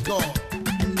appreciate God.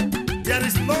 There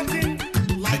is nothing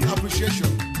like appreciation.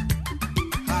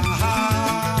 Ha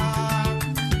ha.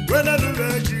 When I do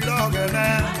the jidog and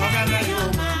I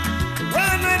yoma.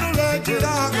 When I do the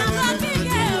jidog and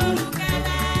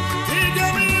he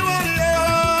gave me what you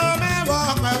may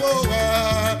walk my over.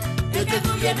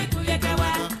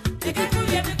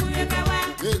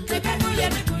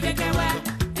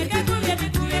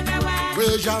 We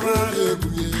jamare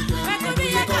kuye.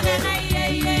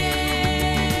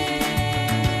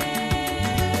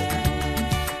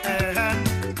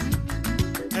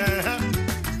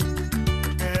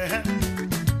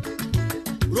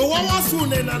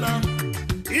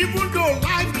 Even though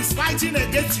life is fighting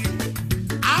against you,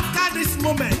 after this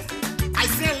moment, I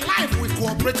say life will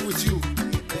cooperate with you.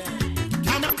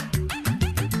 Come on.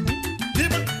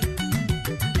 Give up.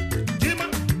 Give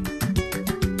up.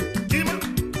 Give up.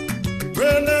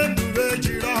 When I do the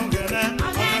jirong and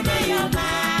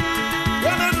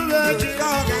when I do the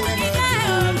jirong and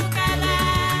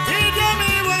he gave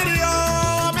me what you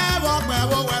may walk my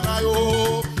way when I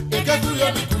owe. He gave me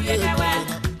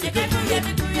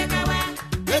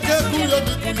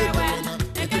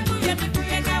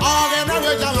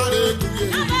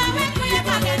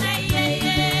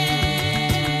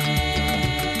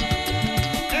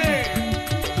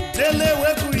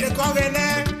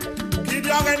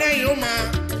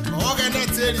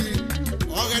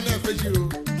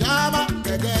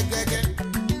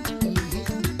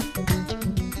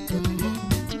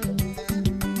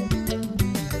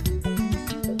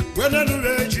when I do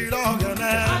the jirong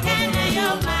and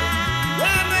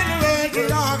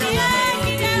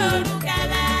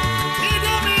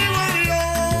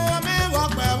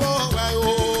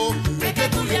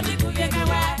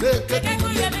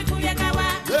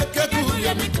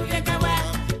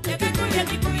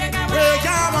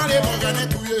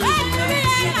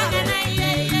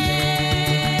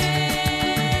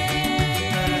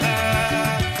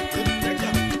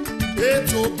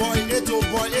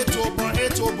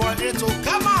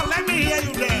come on, let me hear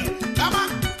you there. Come on,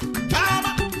 come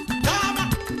on, come on,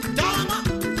 come on,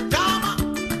 come on,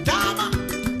 come on,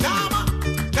 come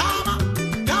on, come on,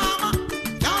 come on,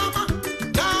 come on,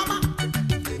 come on.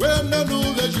 When the new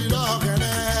veggie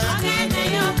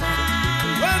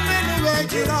when the new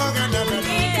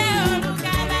veggie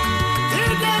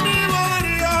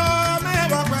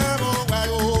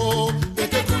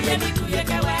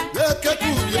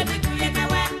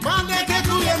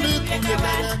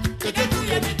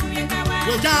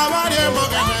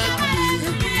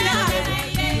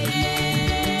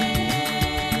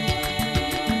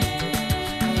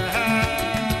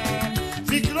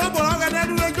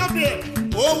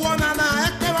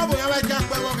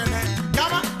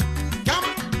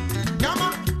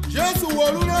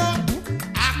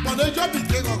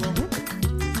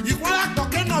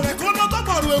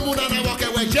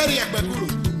jerry-ekpekuro.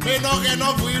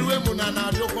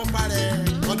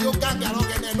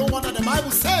 No wonder the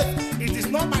Bible says it is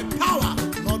not by power,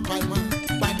 not by might,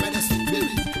 but by the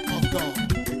Spirit of God.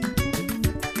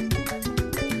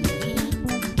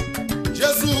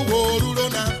 Jesus rulo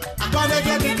na akone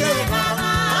jabike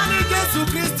ani Jesus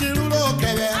Christ rulo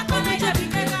kebe akone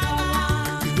jabike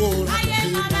igora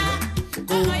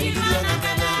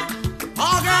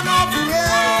ogana bure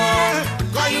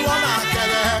go you wanna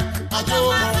kebe ajo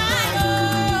mo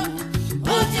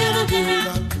otiru bura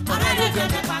arade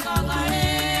jebe pagogore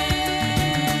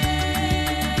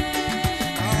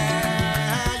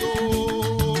ayo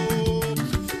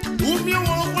umi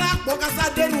wo kura pokasa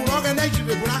denu ogana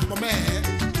jibe bura ko me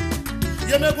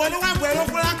yeme gwonu wa gwero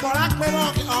kura kora pero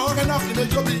ogana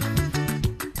kinejobi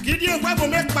Gidi egwe bo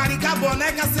make parika bo na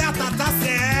ka se atata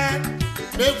se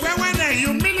When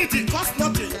humility costs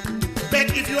nothing, but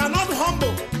if you are not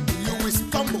humble, you will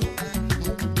stumble.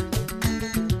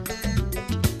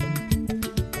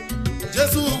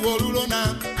 Jesus will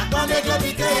na akwane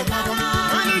jobi ke mama.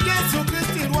 Mani Jesus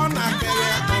Christ won na kere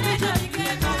akwane jobi ke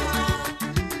mama.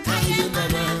 Ayi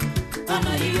mama,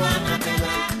 mama you wanna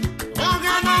kere.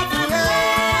 Ogana pule,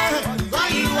 why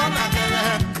you wanna kere?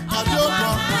 Adio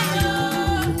papa you.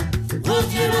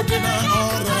 Ojiro bina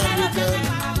ora luke.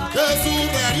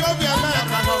 Jesus radio bi ama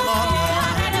mama.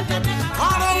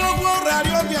 Ora logo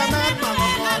radio bi ama mama.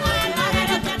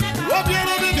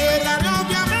 Obiere bi radio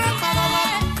bi ama mama.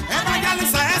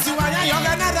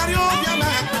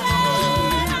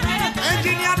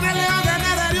 Engineer Dele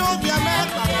radio via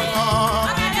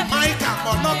Mike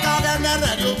Monoka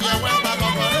radio via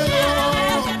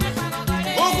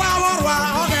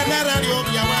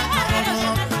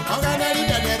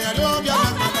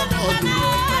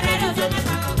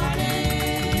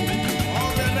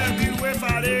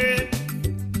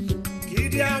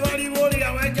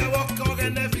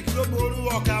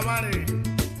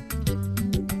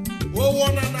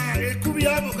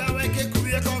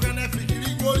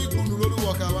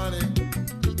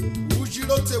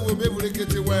will be able to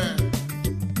get away.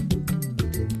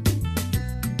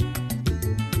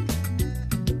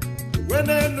 When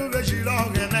I knew that she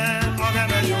long and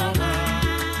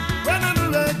when I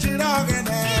knew that she long and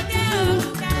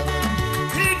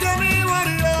he told me what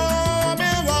you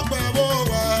may walk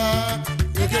over.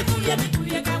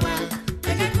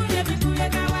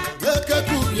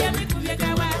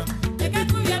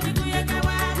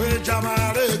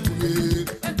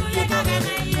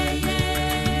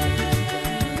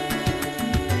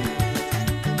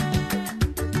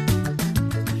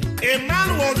 A man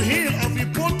was healed of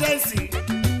impotency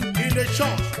in the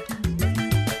church.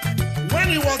 When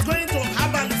he was going to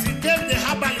herbalist, he gave the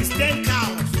herbalist 10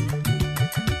 cows.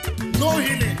 No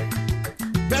healing.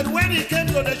 But when he came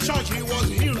to the church, he was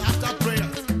healed after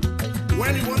prayers.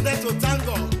 When he wanted to thank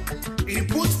God, he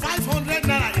put 500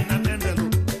 naira in an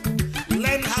envelope.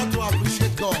 Learn how to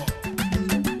appreciate God.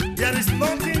 There is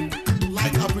nothing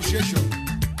like appreciation.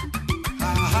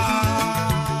 Ha ha.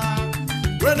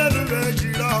 When I do let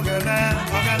you dog and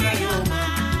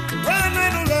when I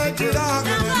do let you dog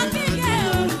and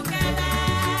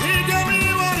he gave me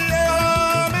what you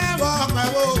may walk my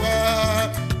way.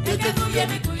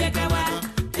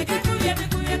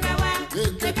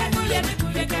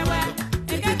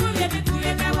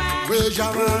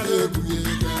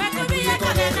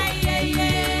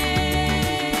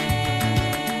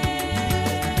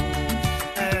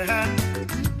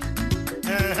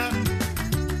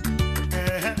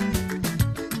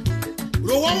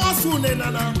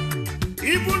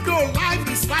 Even though life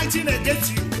is fighting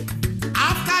against you,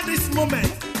 after this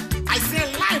moment, I say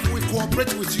life will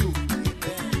cooperate with you.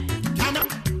 Come on.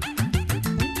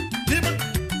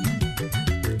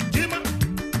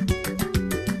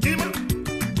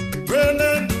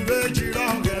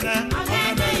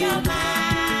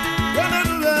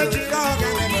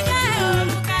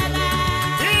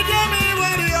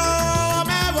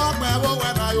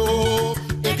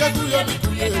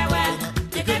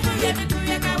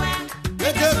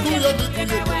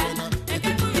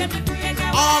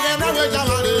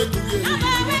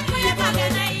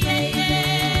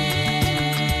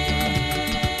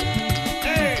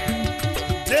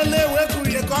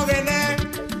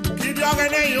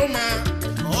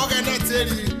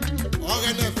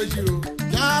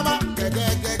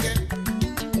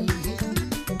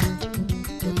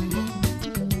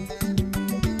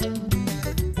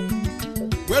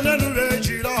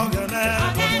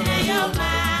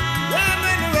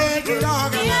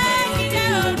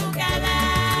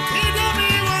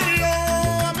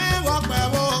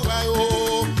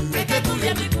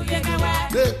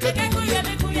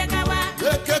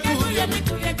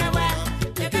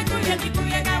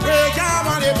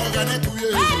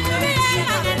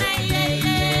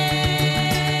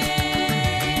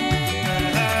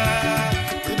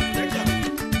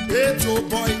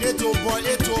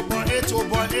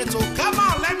 Come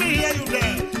on, let me hear you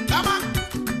there. Come on.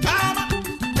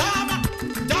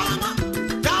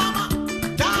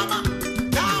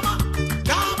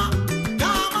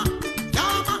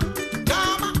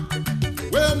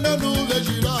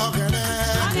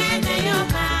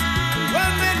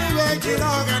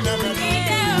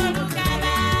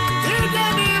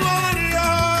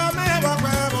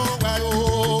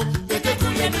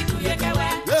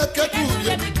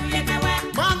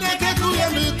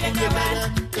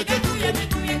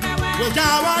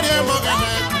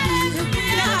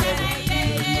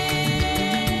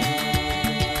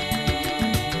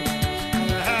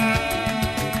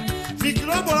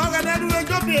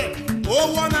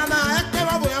 Oh, one and I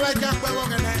never will ever get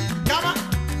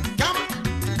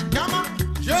Come on.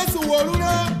 Jesus will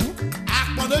know.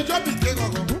 Job is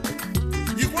taken.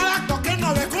 You want to talk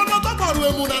now? We go not about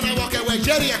women and walk away.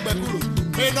 Jerry-ekpekuro.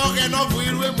 May not get enough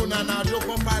with women and now you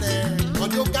compare.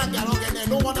 But you can't get on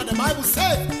no one that the Bible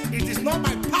says. It is not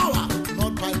by power,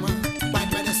 not by man,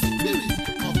 but by the Spirit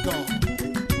of God.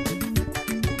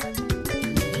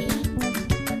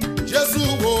 Jesus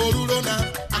will rule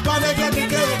now. I'm going to get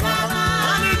it.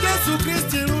 I'm Jesus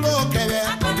Christ rule.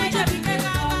 Okay.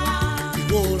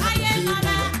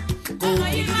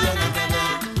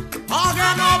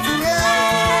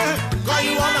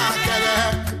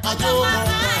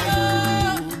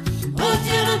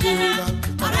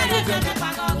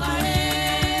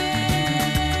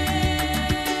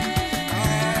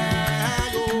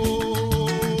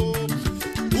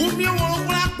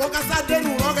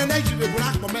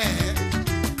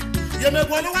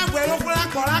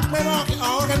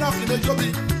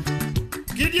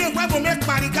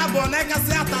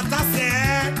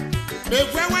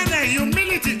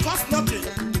 Humility costs nothing,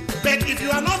 but if you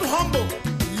are not humble,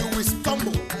 you will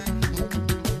stumble.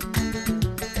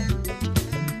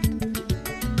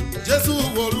 Jesus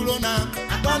will rule now.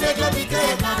 I'm going to be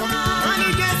careful.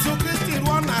 I'm Jesus Christ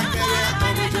one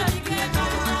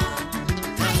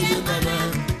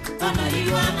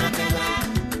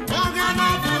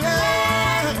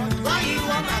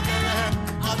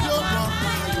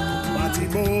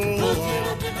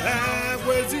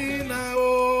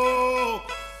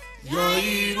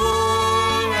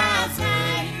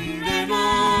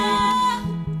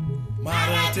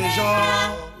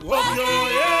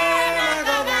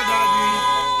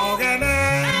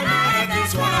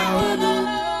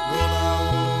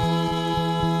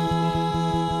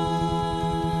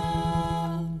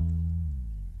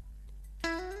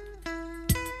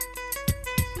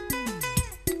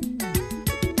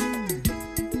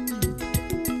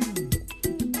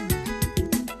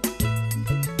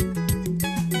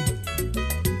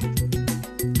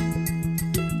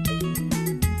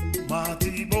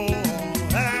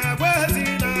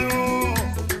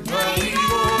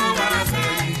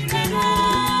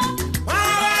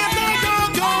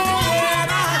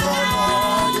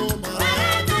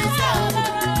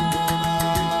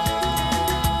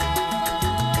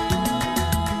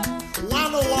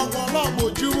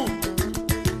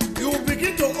You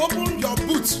begin to open your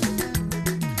boots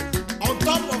on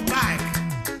top of bike,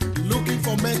 looking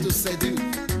for men to seduce.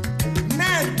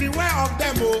 Men, beware of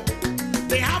them, oh.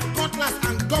 They have cutlass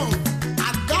and gun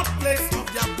at that place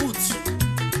of their boots.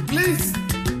 Please,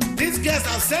 these girls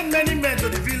have sent many men to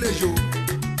the village, oh.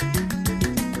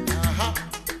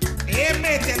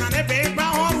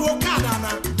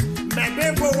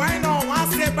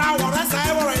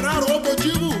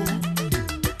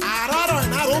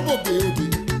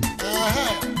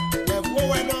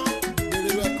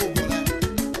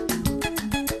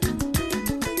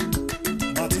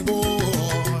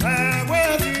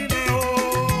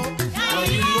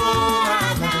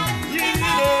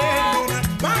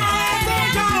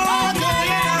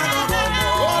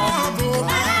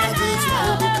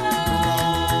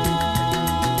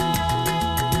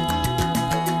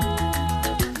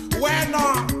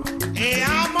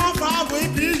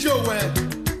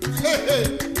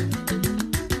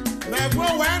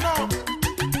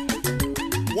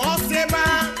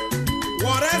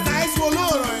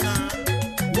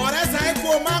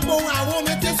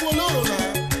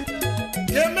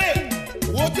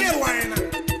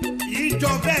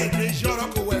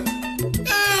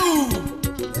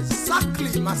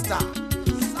 Exactly, master.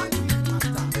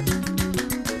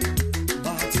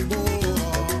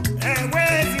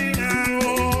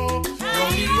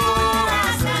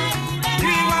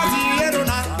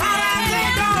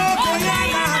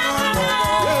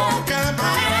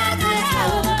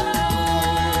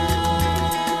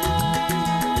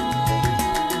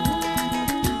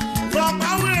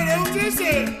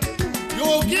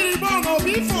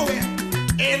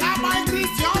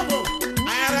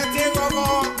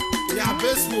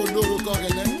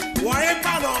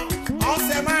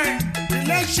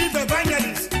 Chief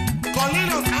evangelist,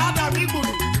 Colinos Adam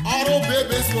Iguru, Oro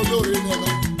Babies for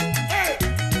Hey,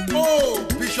 oh,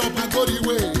 Bishop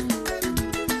Agoriwe,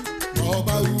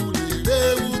 Oba Uli,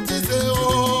 they would say,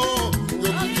 oh,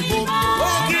 the people,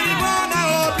 oh, Gilbona,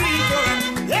 oh,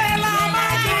 people, Yella,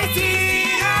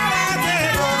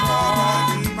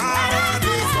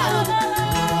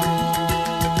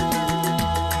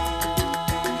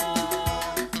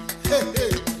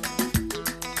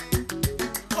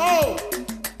 oh,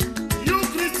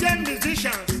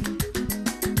 musicians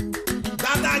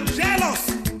that are jealous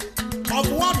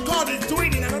of what God is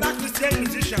doing in another Christian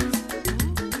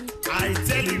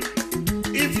tell you,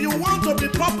 if you want to be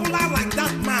popular like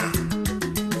that man,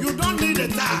 you don't need a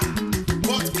tie.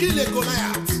 But kill a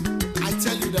Goliath. I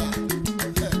tell you that.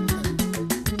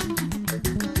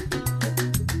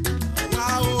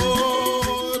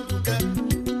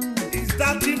 Is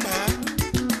that timber?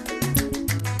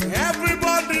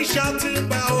 Everybody shouting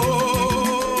about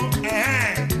oh,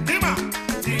 timber,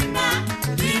 timber,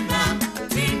 timber,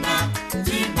 timber,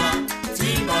 timber,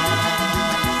 timber.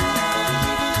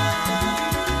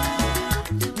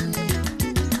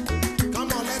 Come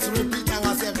on, let's repeat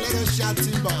ourselves. Let us shout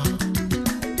timber.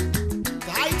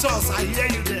 Titus, I hear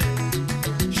you there.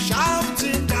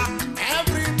 Shouting that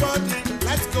everybody,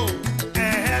 let's go.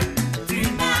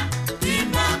 Timber,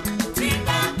 timber,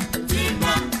 timber,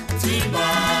 timber, timber.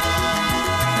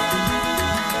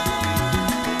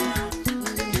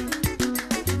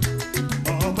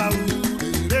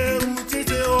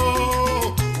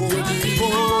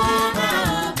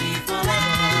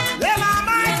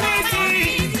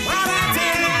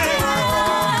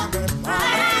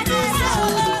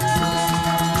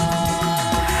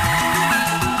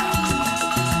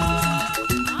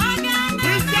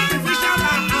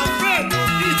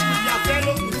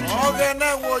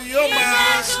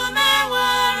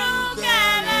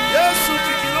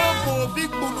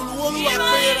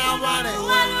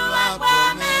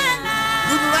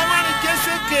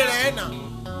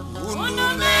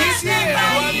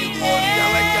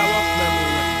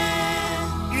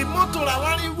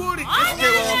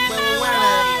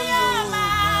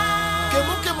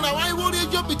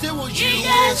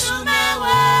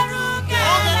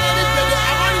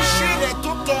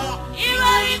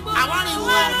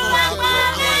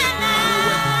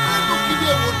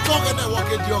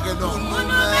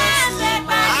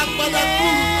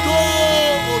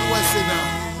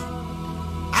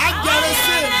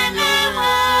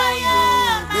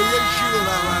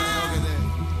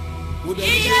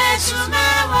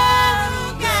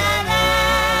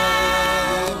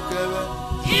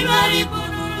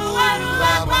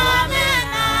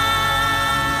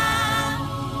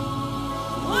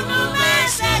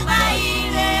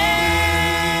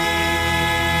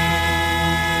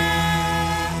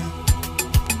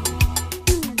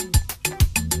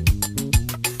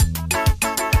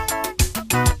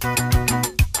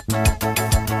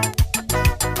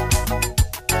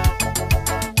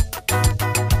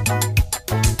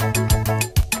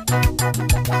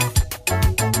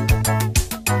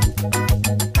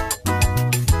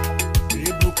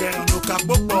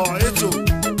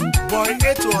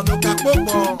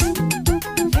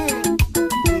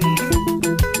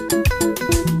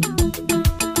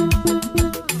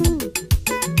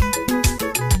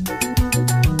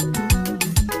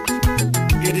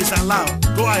 It is allowed.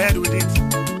 Go ahead with it.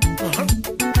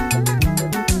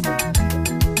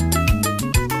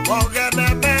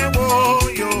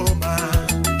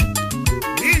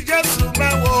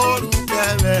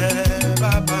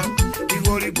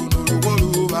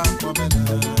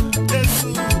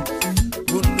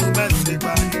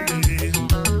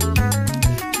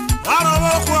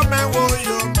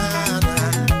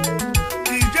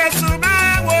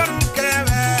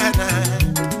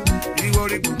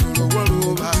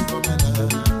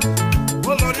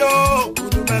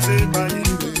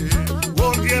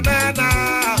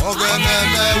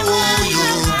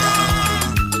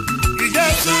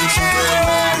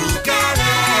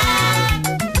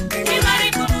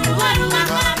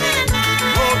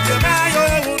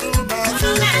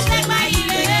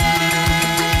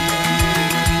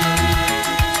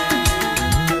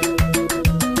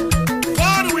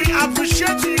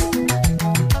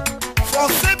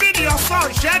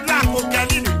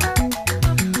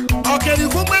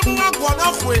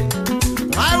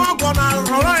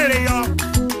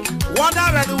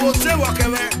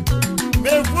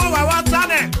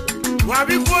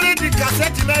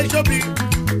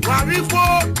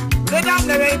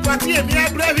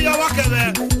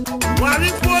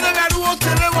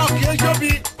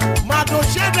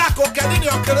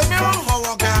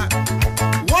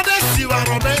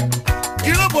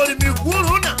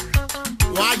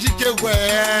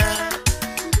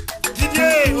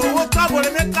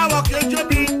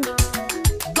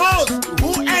 Those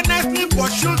who earnestly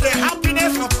pursue the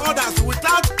happiness of others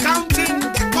without counting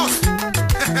the cost,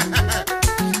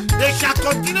 they shall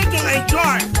continue to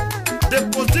enjoy the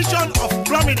position of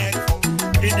prominence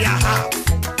in their house,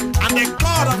 and the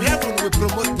God of heaven will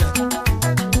promote them.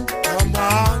 Come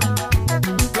on,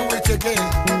 do it again.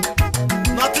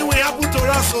 Nothing will happen to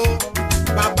us, so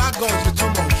Baba God is too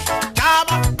much. Come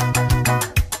on.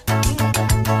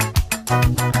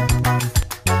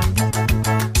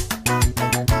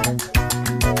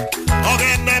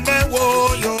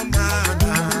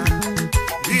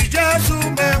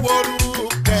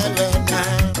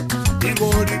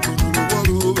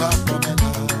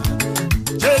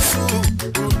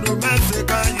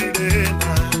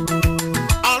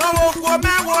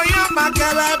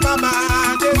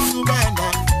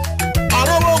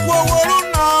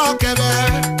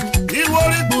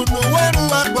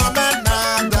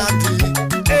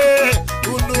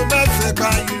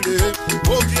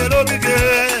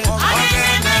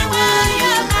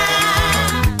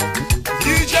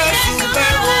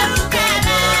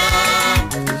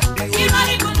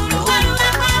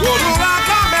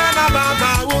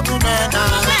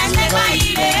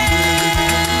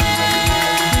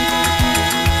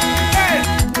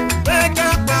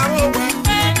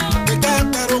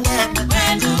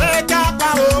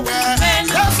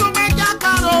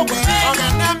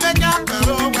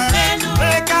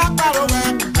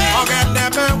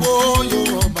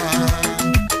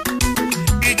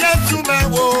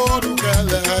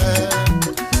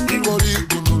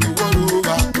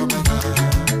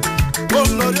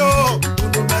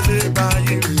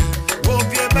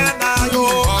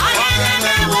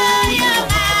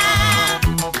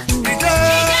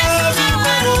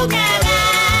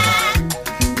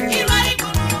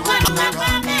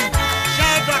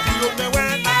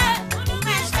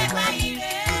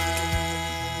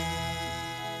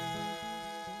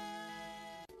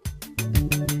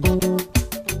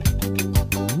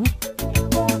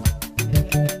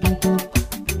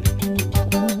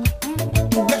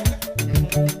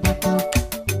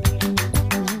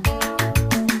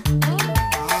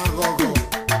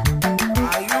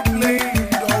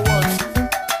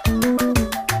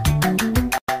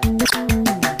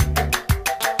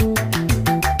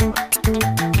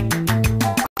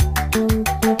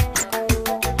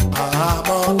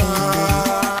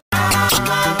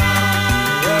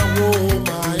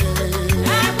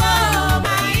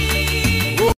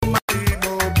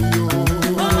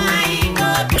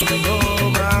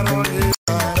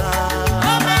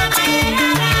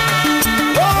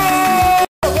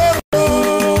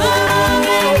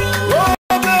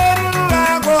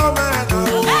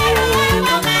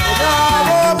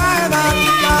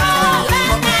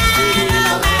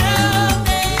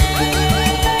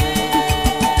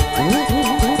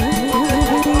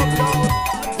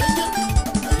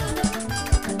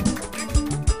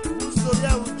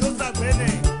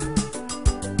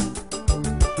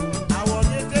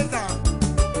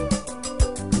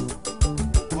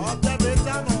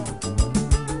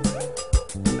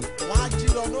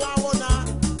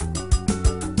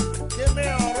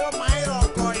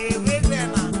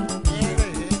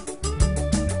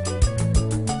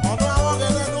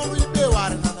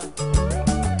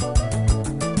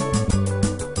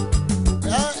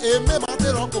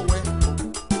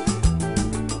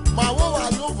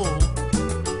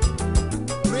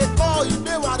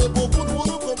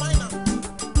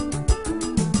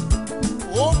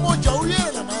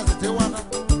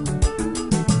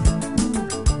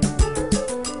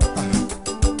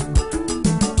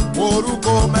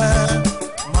 orúkọ mẹ́.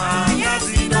 Maya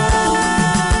sino.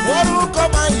 Orúkọ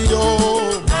mayo.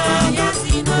 Maya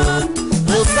sino.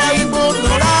 Osa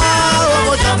igbonura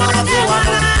ọmọ jama ti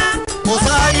wana.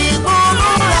 Osa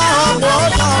igbonura ọmọ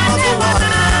jama ti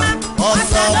wana.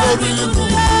 Ọsẹ lórí ikú.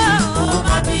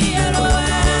 Ọmọ bí ẹrọ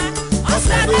ẹ.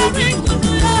 Ọsẹ lórí ikú.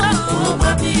 Ọmọ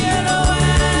bí ẹrọ ẹ.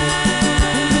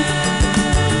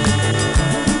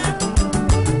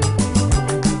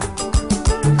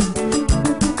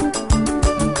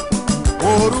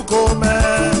 Orúkọ mẹ́.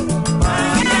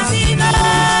 Maya sino.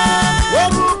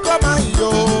 Orúkọ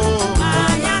mayo.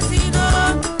 Maya sino.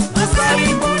 Ọsẹ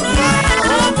ìgbóná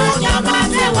ọmọ jama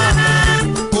ti wana.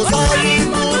 Osa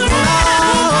igbonura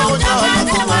ọmọ jama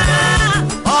ti wana.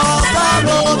 Ọsẹ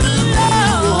lórí ikú.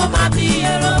 Ọmọ bí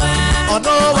ẹrọ ẹ.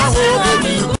 Ọ̀nà wa wo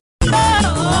bèbí.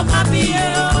 Ọmọ bí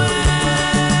ẹrọ ẹ.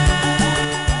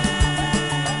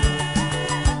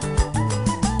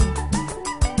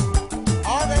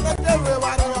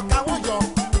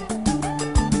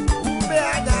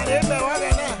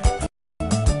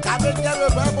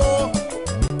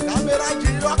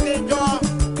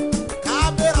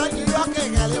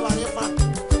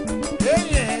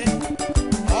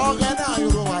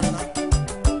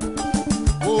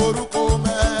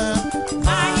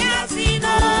 Maya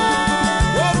sino.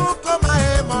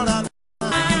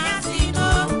 Maya sino.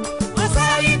 Ọsẹ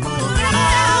ìgbóná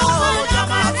ọmọ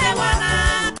jama ti wana.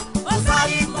 Ọsẹ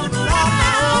ìgbóná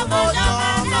ọmọ jama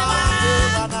ti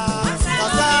wana.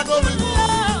 Ọsẹ lórí ikú.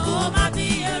 Ọmọ bí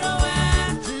ẹrọ ẹ.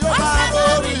 Ọsẹ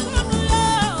lórí ikú.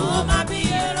 Ọmọ bí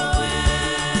ẹrọ ẹ.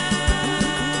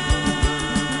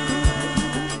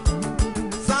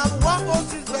 Psalm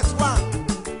 106 verse 1.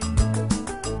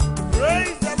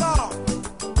 Praise the Lord.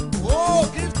 Oh,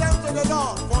 give thanks to the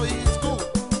Lord, for he is good,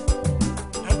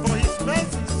 and for his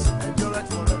mercies endureth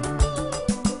forever.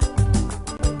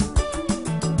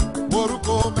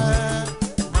 Orúkọ mẹ́.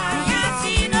 Maya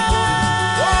sino.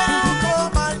 Orúkọ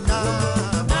maya.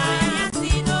 Maya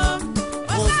sino.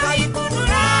 Ọsẹ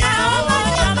ìgbóná ọmọ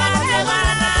jama ti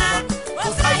wana.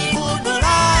 Ọsẹ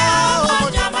ìgbóná ọmọ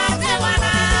jama ti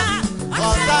wana.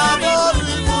 Ọsẹ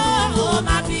lórí ikú.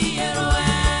 Ọmọ bí ẹrọ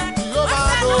ẹ.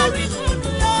 Ọsẹ lórí ikú.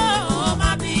 Ọmọ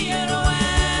bí ẹrọ ẹ.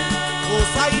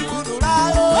 Osa igbonura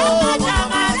Ọmọ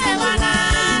jama ti wana.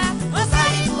 Ọsẹ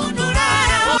ìgbóná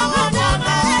ọmọ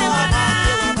jama ti wana.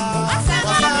 Ọsẹ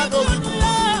lórí ikú.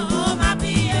 Ọmọ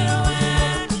bí ẹrọ ẹ.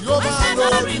 Ọsẹ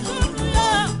lórí ikú.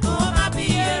 Ọmọ bí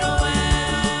ẹrọ ẹ.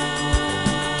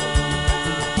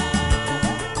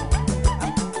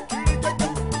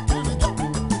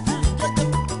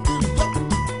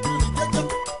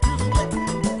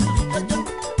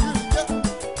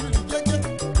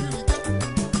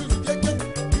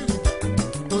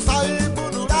 Osa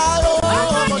igbonura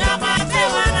Ọmọ jama ti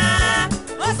wana.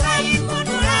 Ọsẹ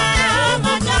ìgbóná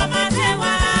ọmọ jama ti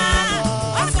wana.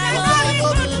 Ọsẹ lórí ikú.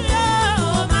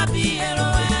 Ọmọ bí ẹrọ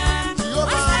ẹ.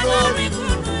 Ọsẹ lórí ikú.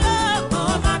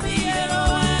 Ọmọ bí ẹrọ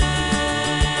ẹ.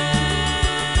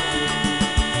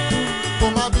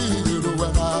 Ọma bí ìrù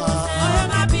wẹ̀nà.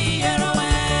 Ọmọ bí ẹrọ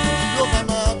ẹ. Yóò bá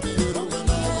má bí ìrù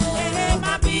wẹ̀nà.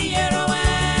 Ọmọ bí ẹrọ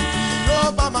ẹ. Yóò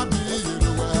bá má bí ìrù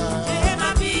wẹ̀. Ọmọ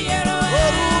bí ẹrọ ẹ.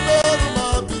 Orúbẹ̀rù má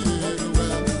bí ìrù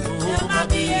wẹ̀. Ọmọ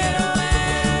bí ẹrọ ẹ.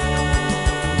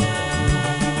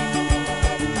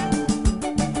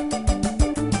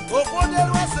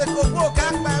 Òkúndérú ẹsẹ̀ kòkó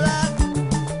kápẹ́rẹ́.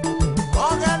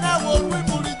 Ọ̀gá náà wò wí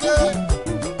múlídé.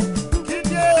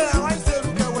 Kíndé àwọn ìṣèlú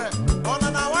kẹwẹ́. Ọ̀nà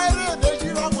náà wáyé rè méjì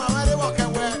lọ́mù àwọn ẹ̀rẹ́wọ̀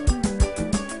kẹwẹ́.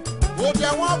 Òde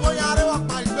wọn bóyá ẹ̀rẹ́wọ̀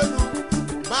pa ìgbélu.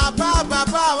 Bàbá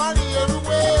àwọn nìyẹn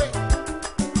wé.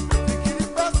 Kìkìrì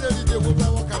pẹ́sẹ̀ ìdè wo bẹ̀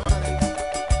wọ́n kẹwẹ́ rẹ̀.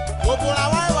 Òbúra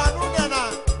wáyé wà nù nẹ̀nà.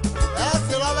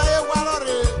 Ẹ̀sìn lọ́bẹ̀ yẹ wá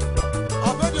lọ́rẹ̀.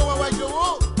 Ọ̀bẹ̀dẹ̀ wọ̀wẹ̀ yòówó.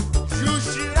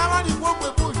 Ṣùṣì ráwá ní gbogbo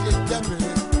èkó ṣe jẹ́ mẹ́rẹ̀.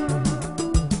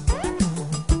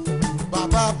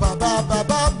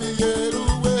 Bàbá mi yẹ̀rù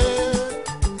wé.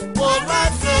 Mo bá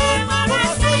ṣe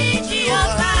ìjì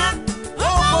ọ̀tá.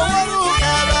 Owó wẹ́rù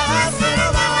kẹ̀rẹ̀ ẹ̀sìn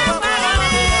lọ́bẹ̀ wọ́n bá wà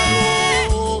lọ́rẹ̀.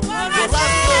 Mo bá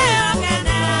ṣe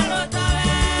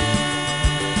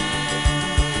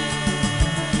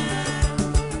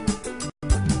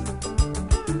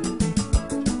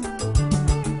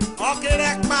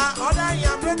ọ̀kẹ́rẹ́ pa ọ̀dà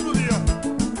yàn mẹ́tùlíọ̀.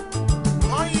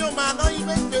 Ọ̀yìn ọmọ àná yìí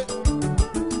méje.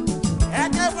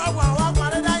 Ẹ̀kẹ́ fọwọ́ àwọn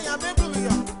ọmọdé dá yàn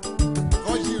mẹ́tùlíọ̀.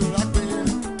 Kọ́yì rà pé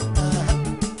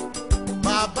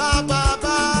bàbá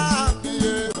mi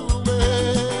yẹ̀rù wé.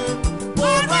 Mo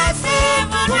bá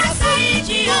ṣe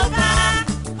ìjì ọ̀tá.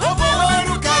 Owó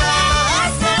wẹ́rù kẹ̀rẹ̀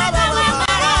ẹ̀sìn lọ́bẹ̀ wọ́n bá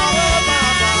wà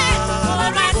lọ́rẹ̀.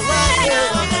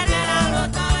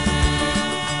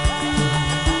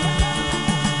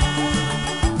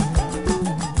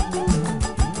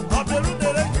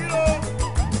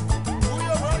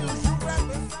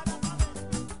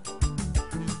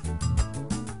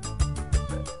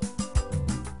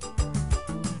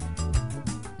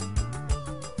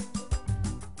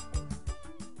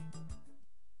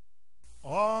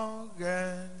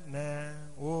 Ogene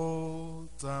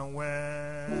Otawe.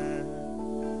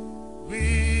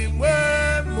 We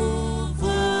were moved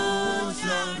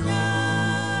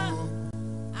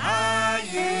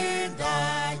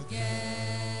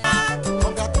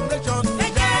congratulations.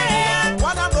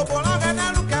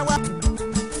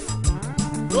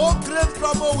 No great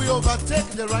trouble will overtake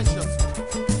the righteous.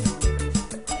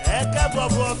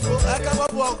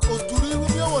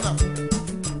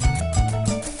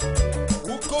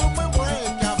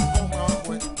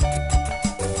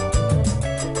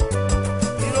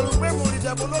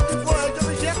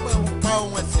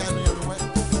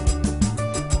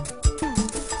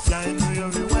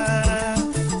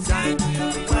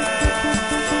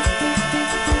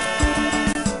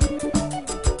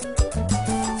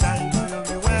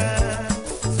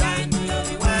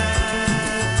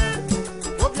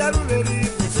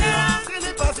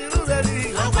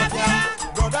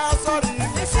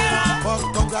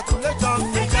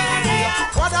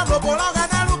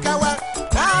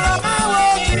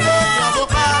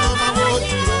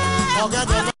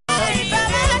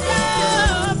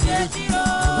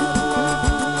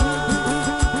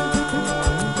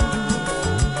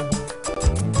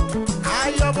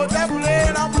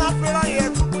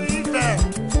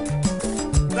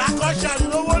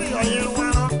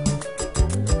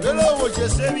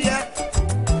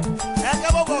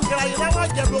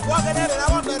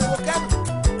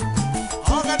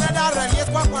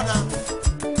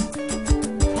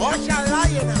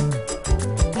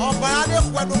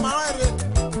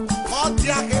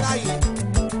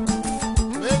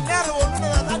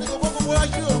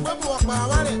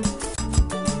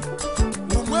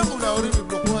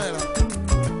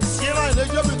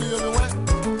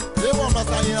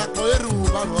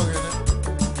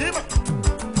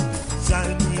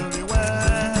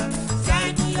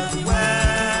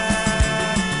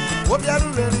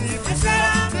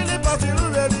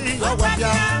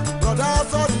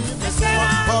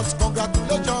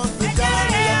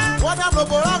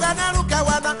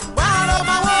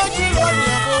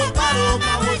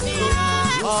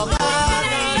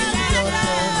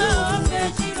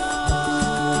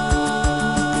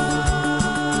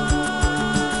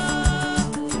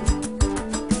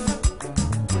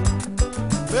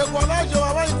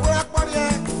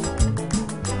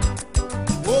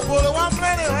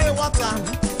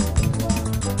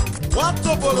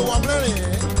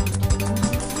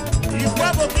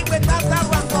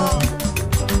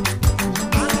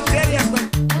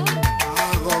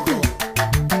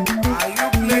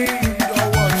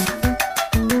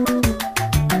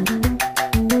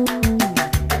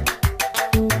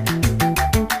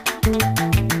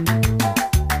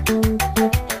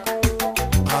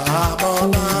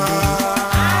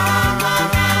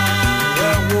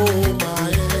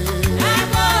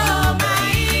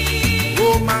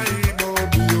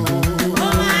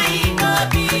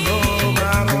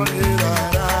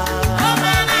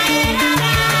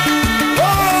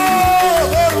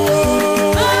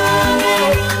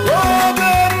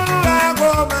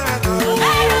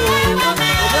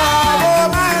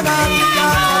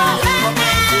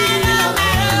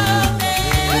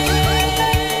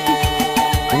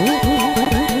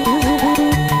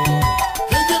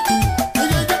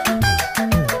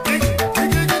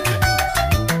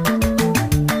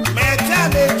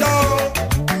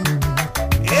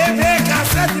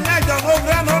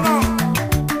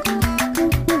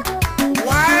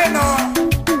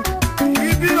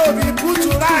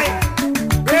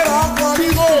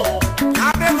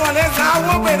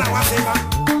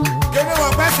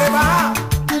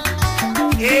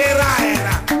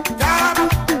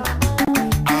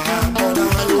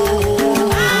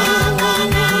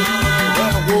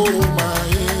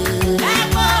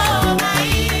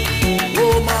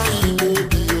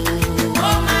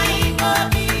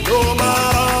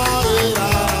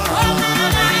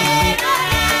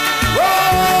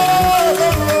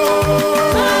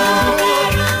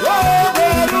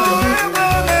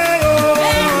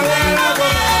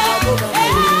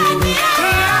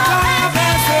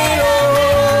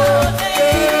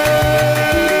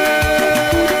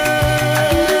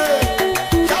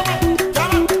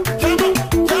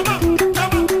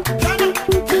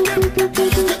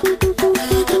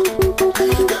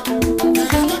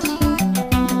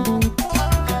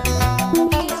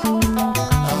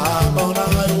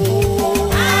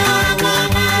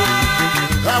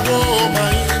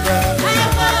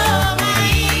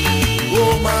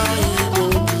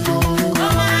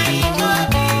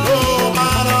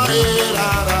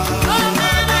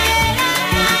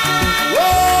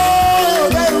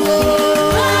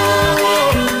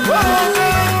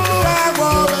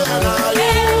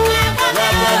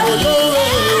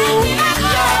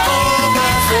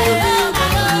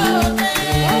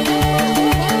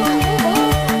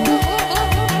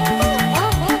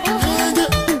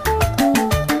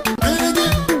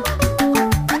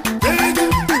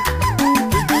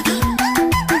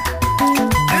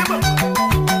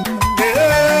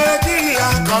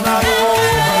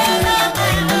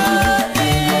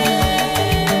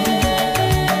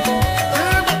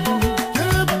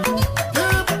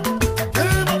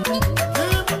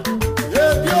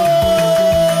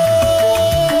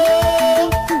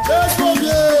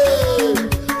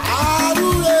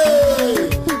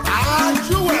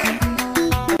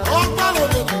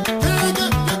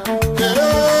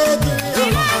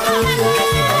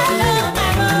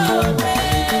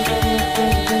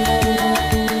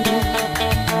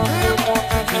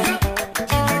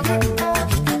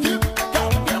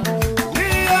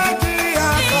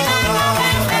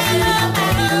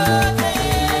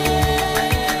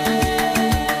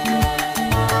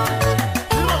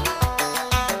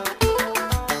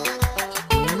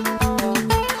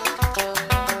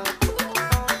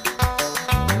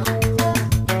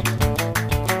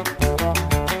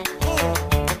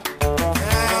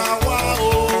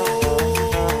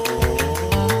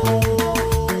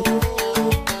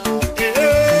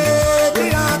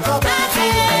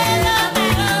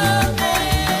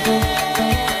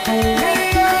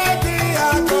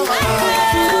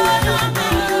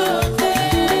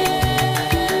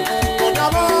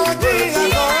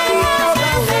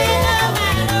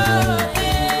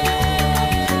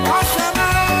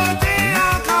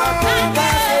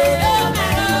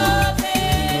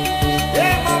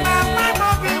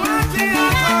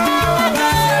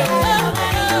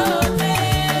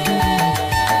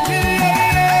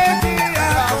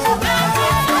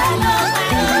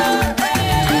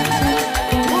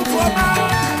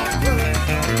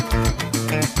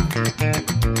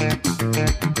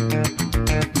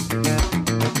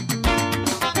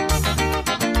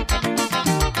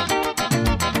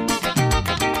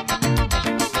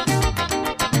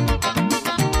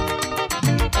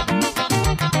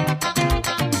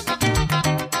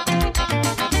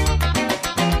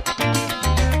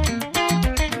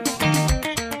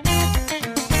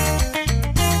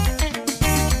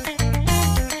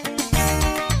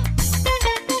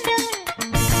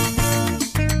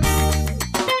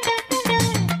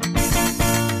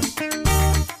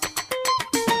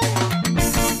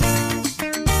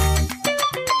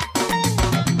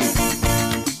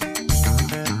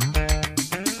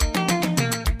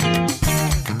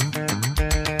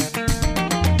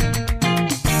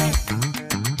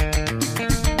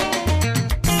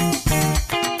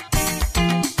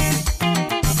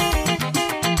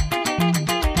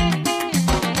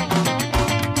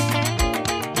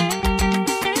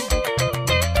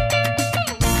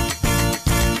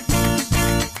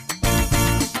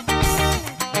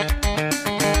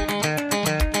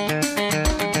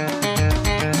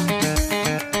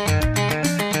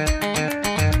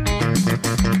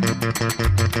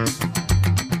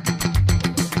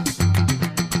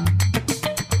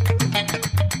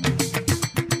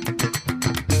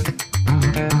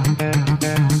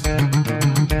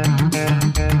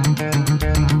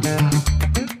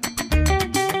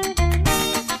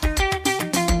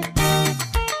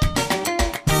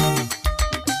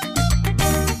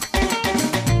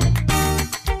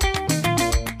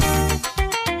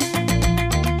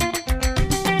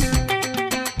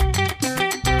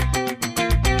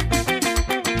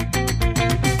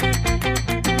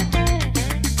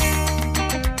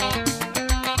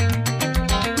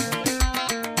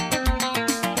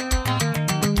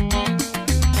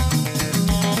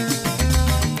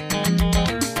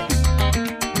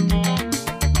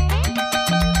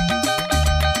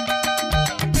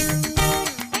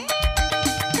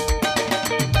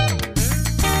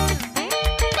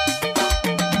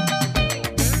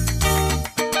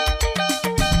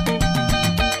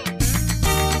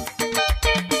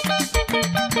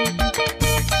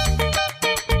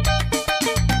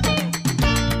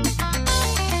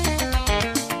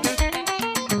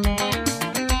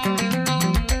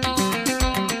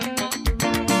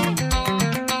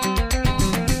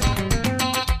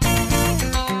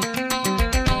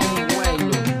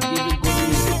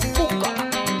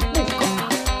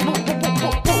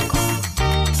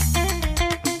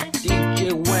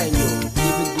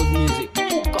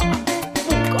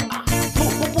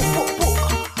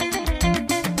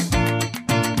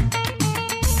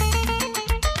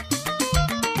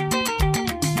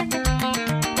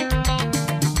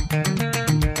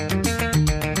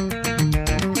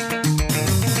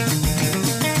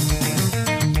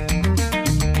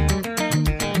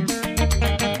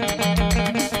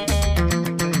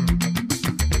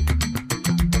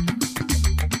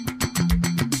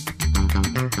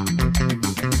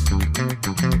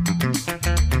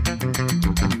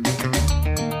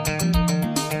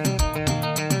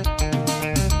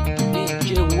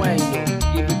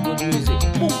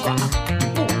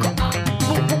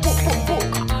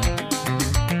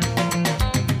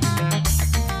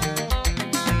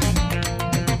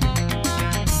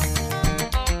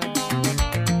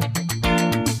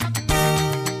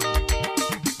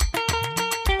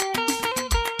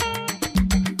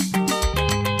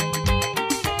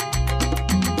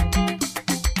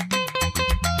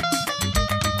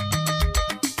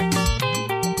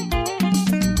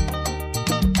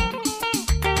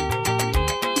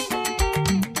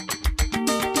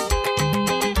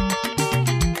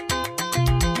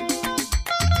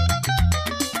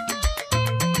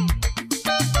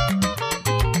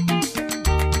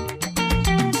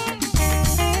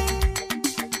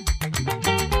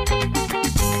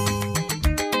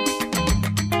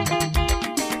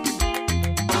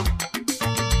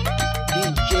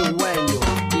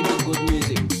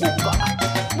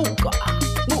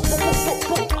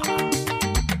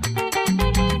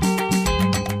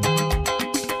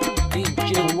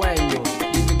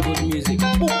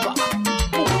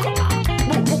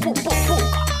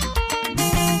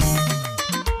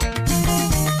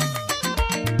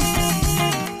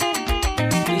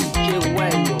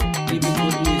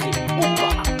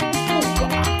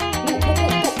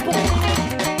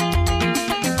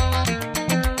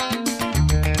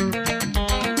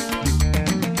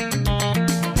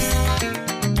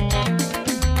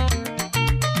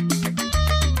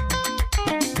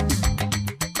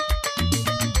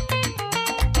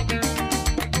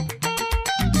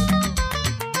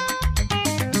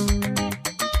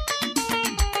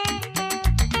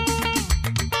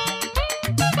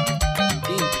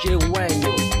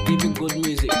 Giving good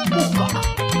music. Buka,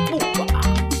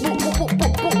 buka, buka,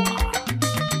 buka.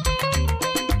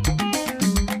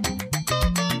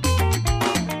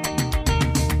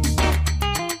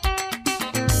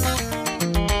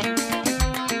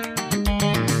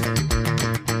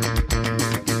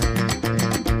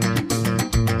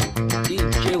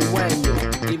 DJ Wendo,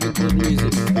 giving good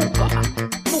music. Buka,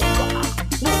 buka,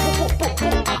 buka,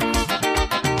 buka.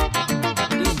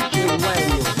 DJ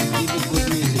Wendo, giving good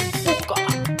music. Buka,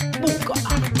 buka,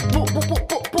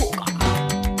 buka, buka.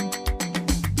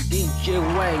 DJ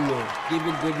Wendo,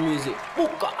 giving good music.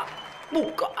 Buka,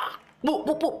 buka,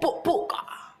 buka, buka.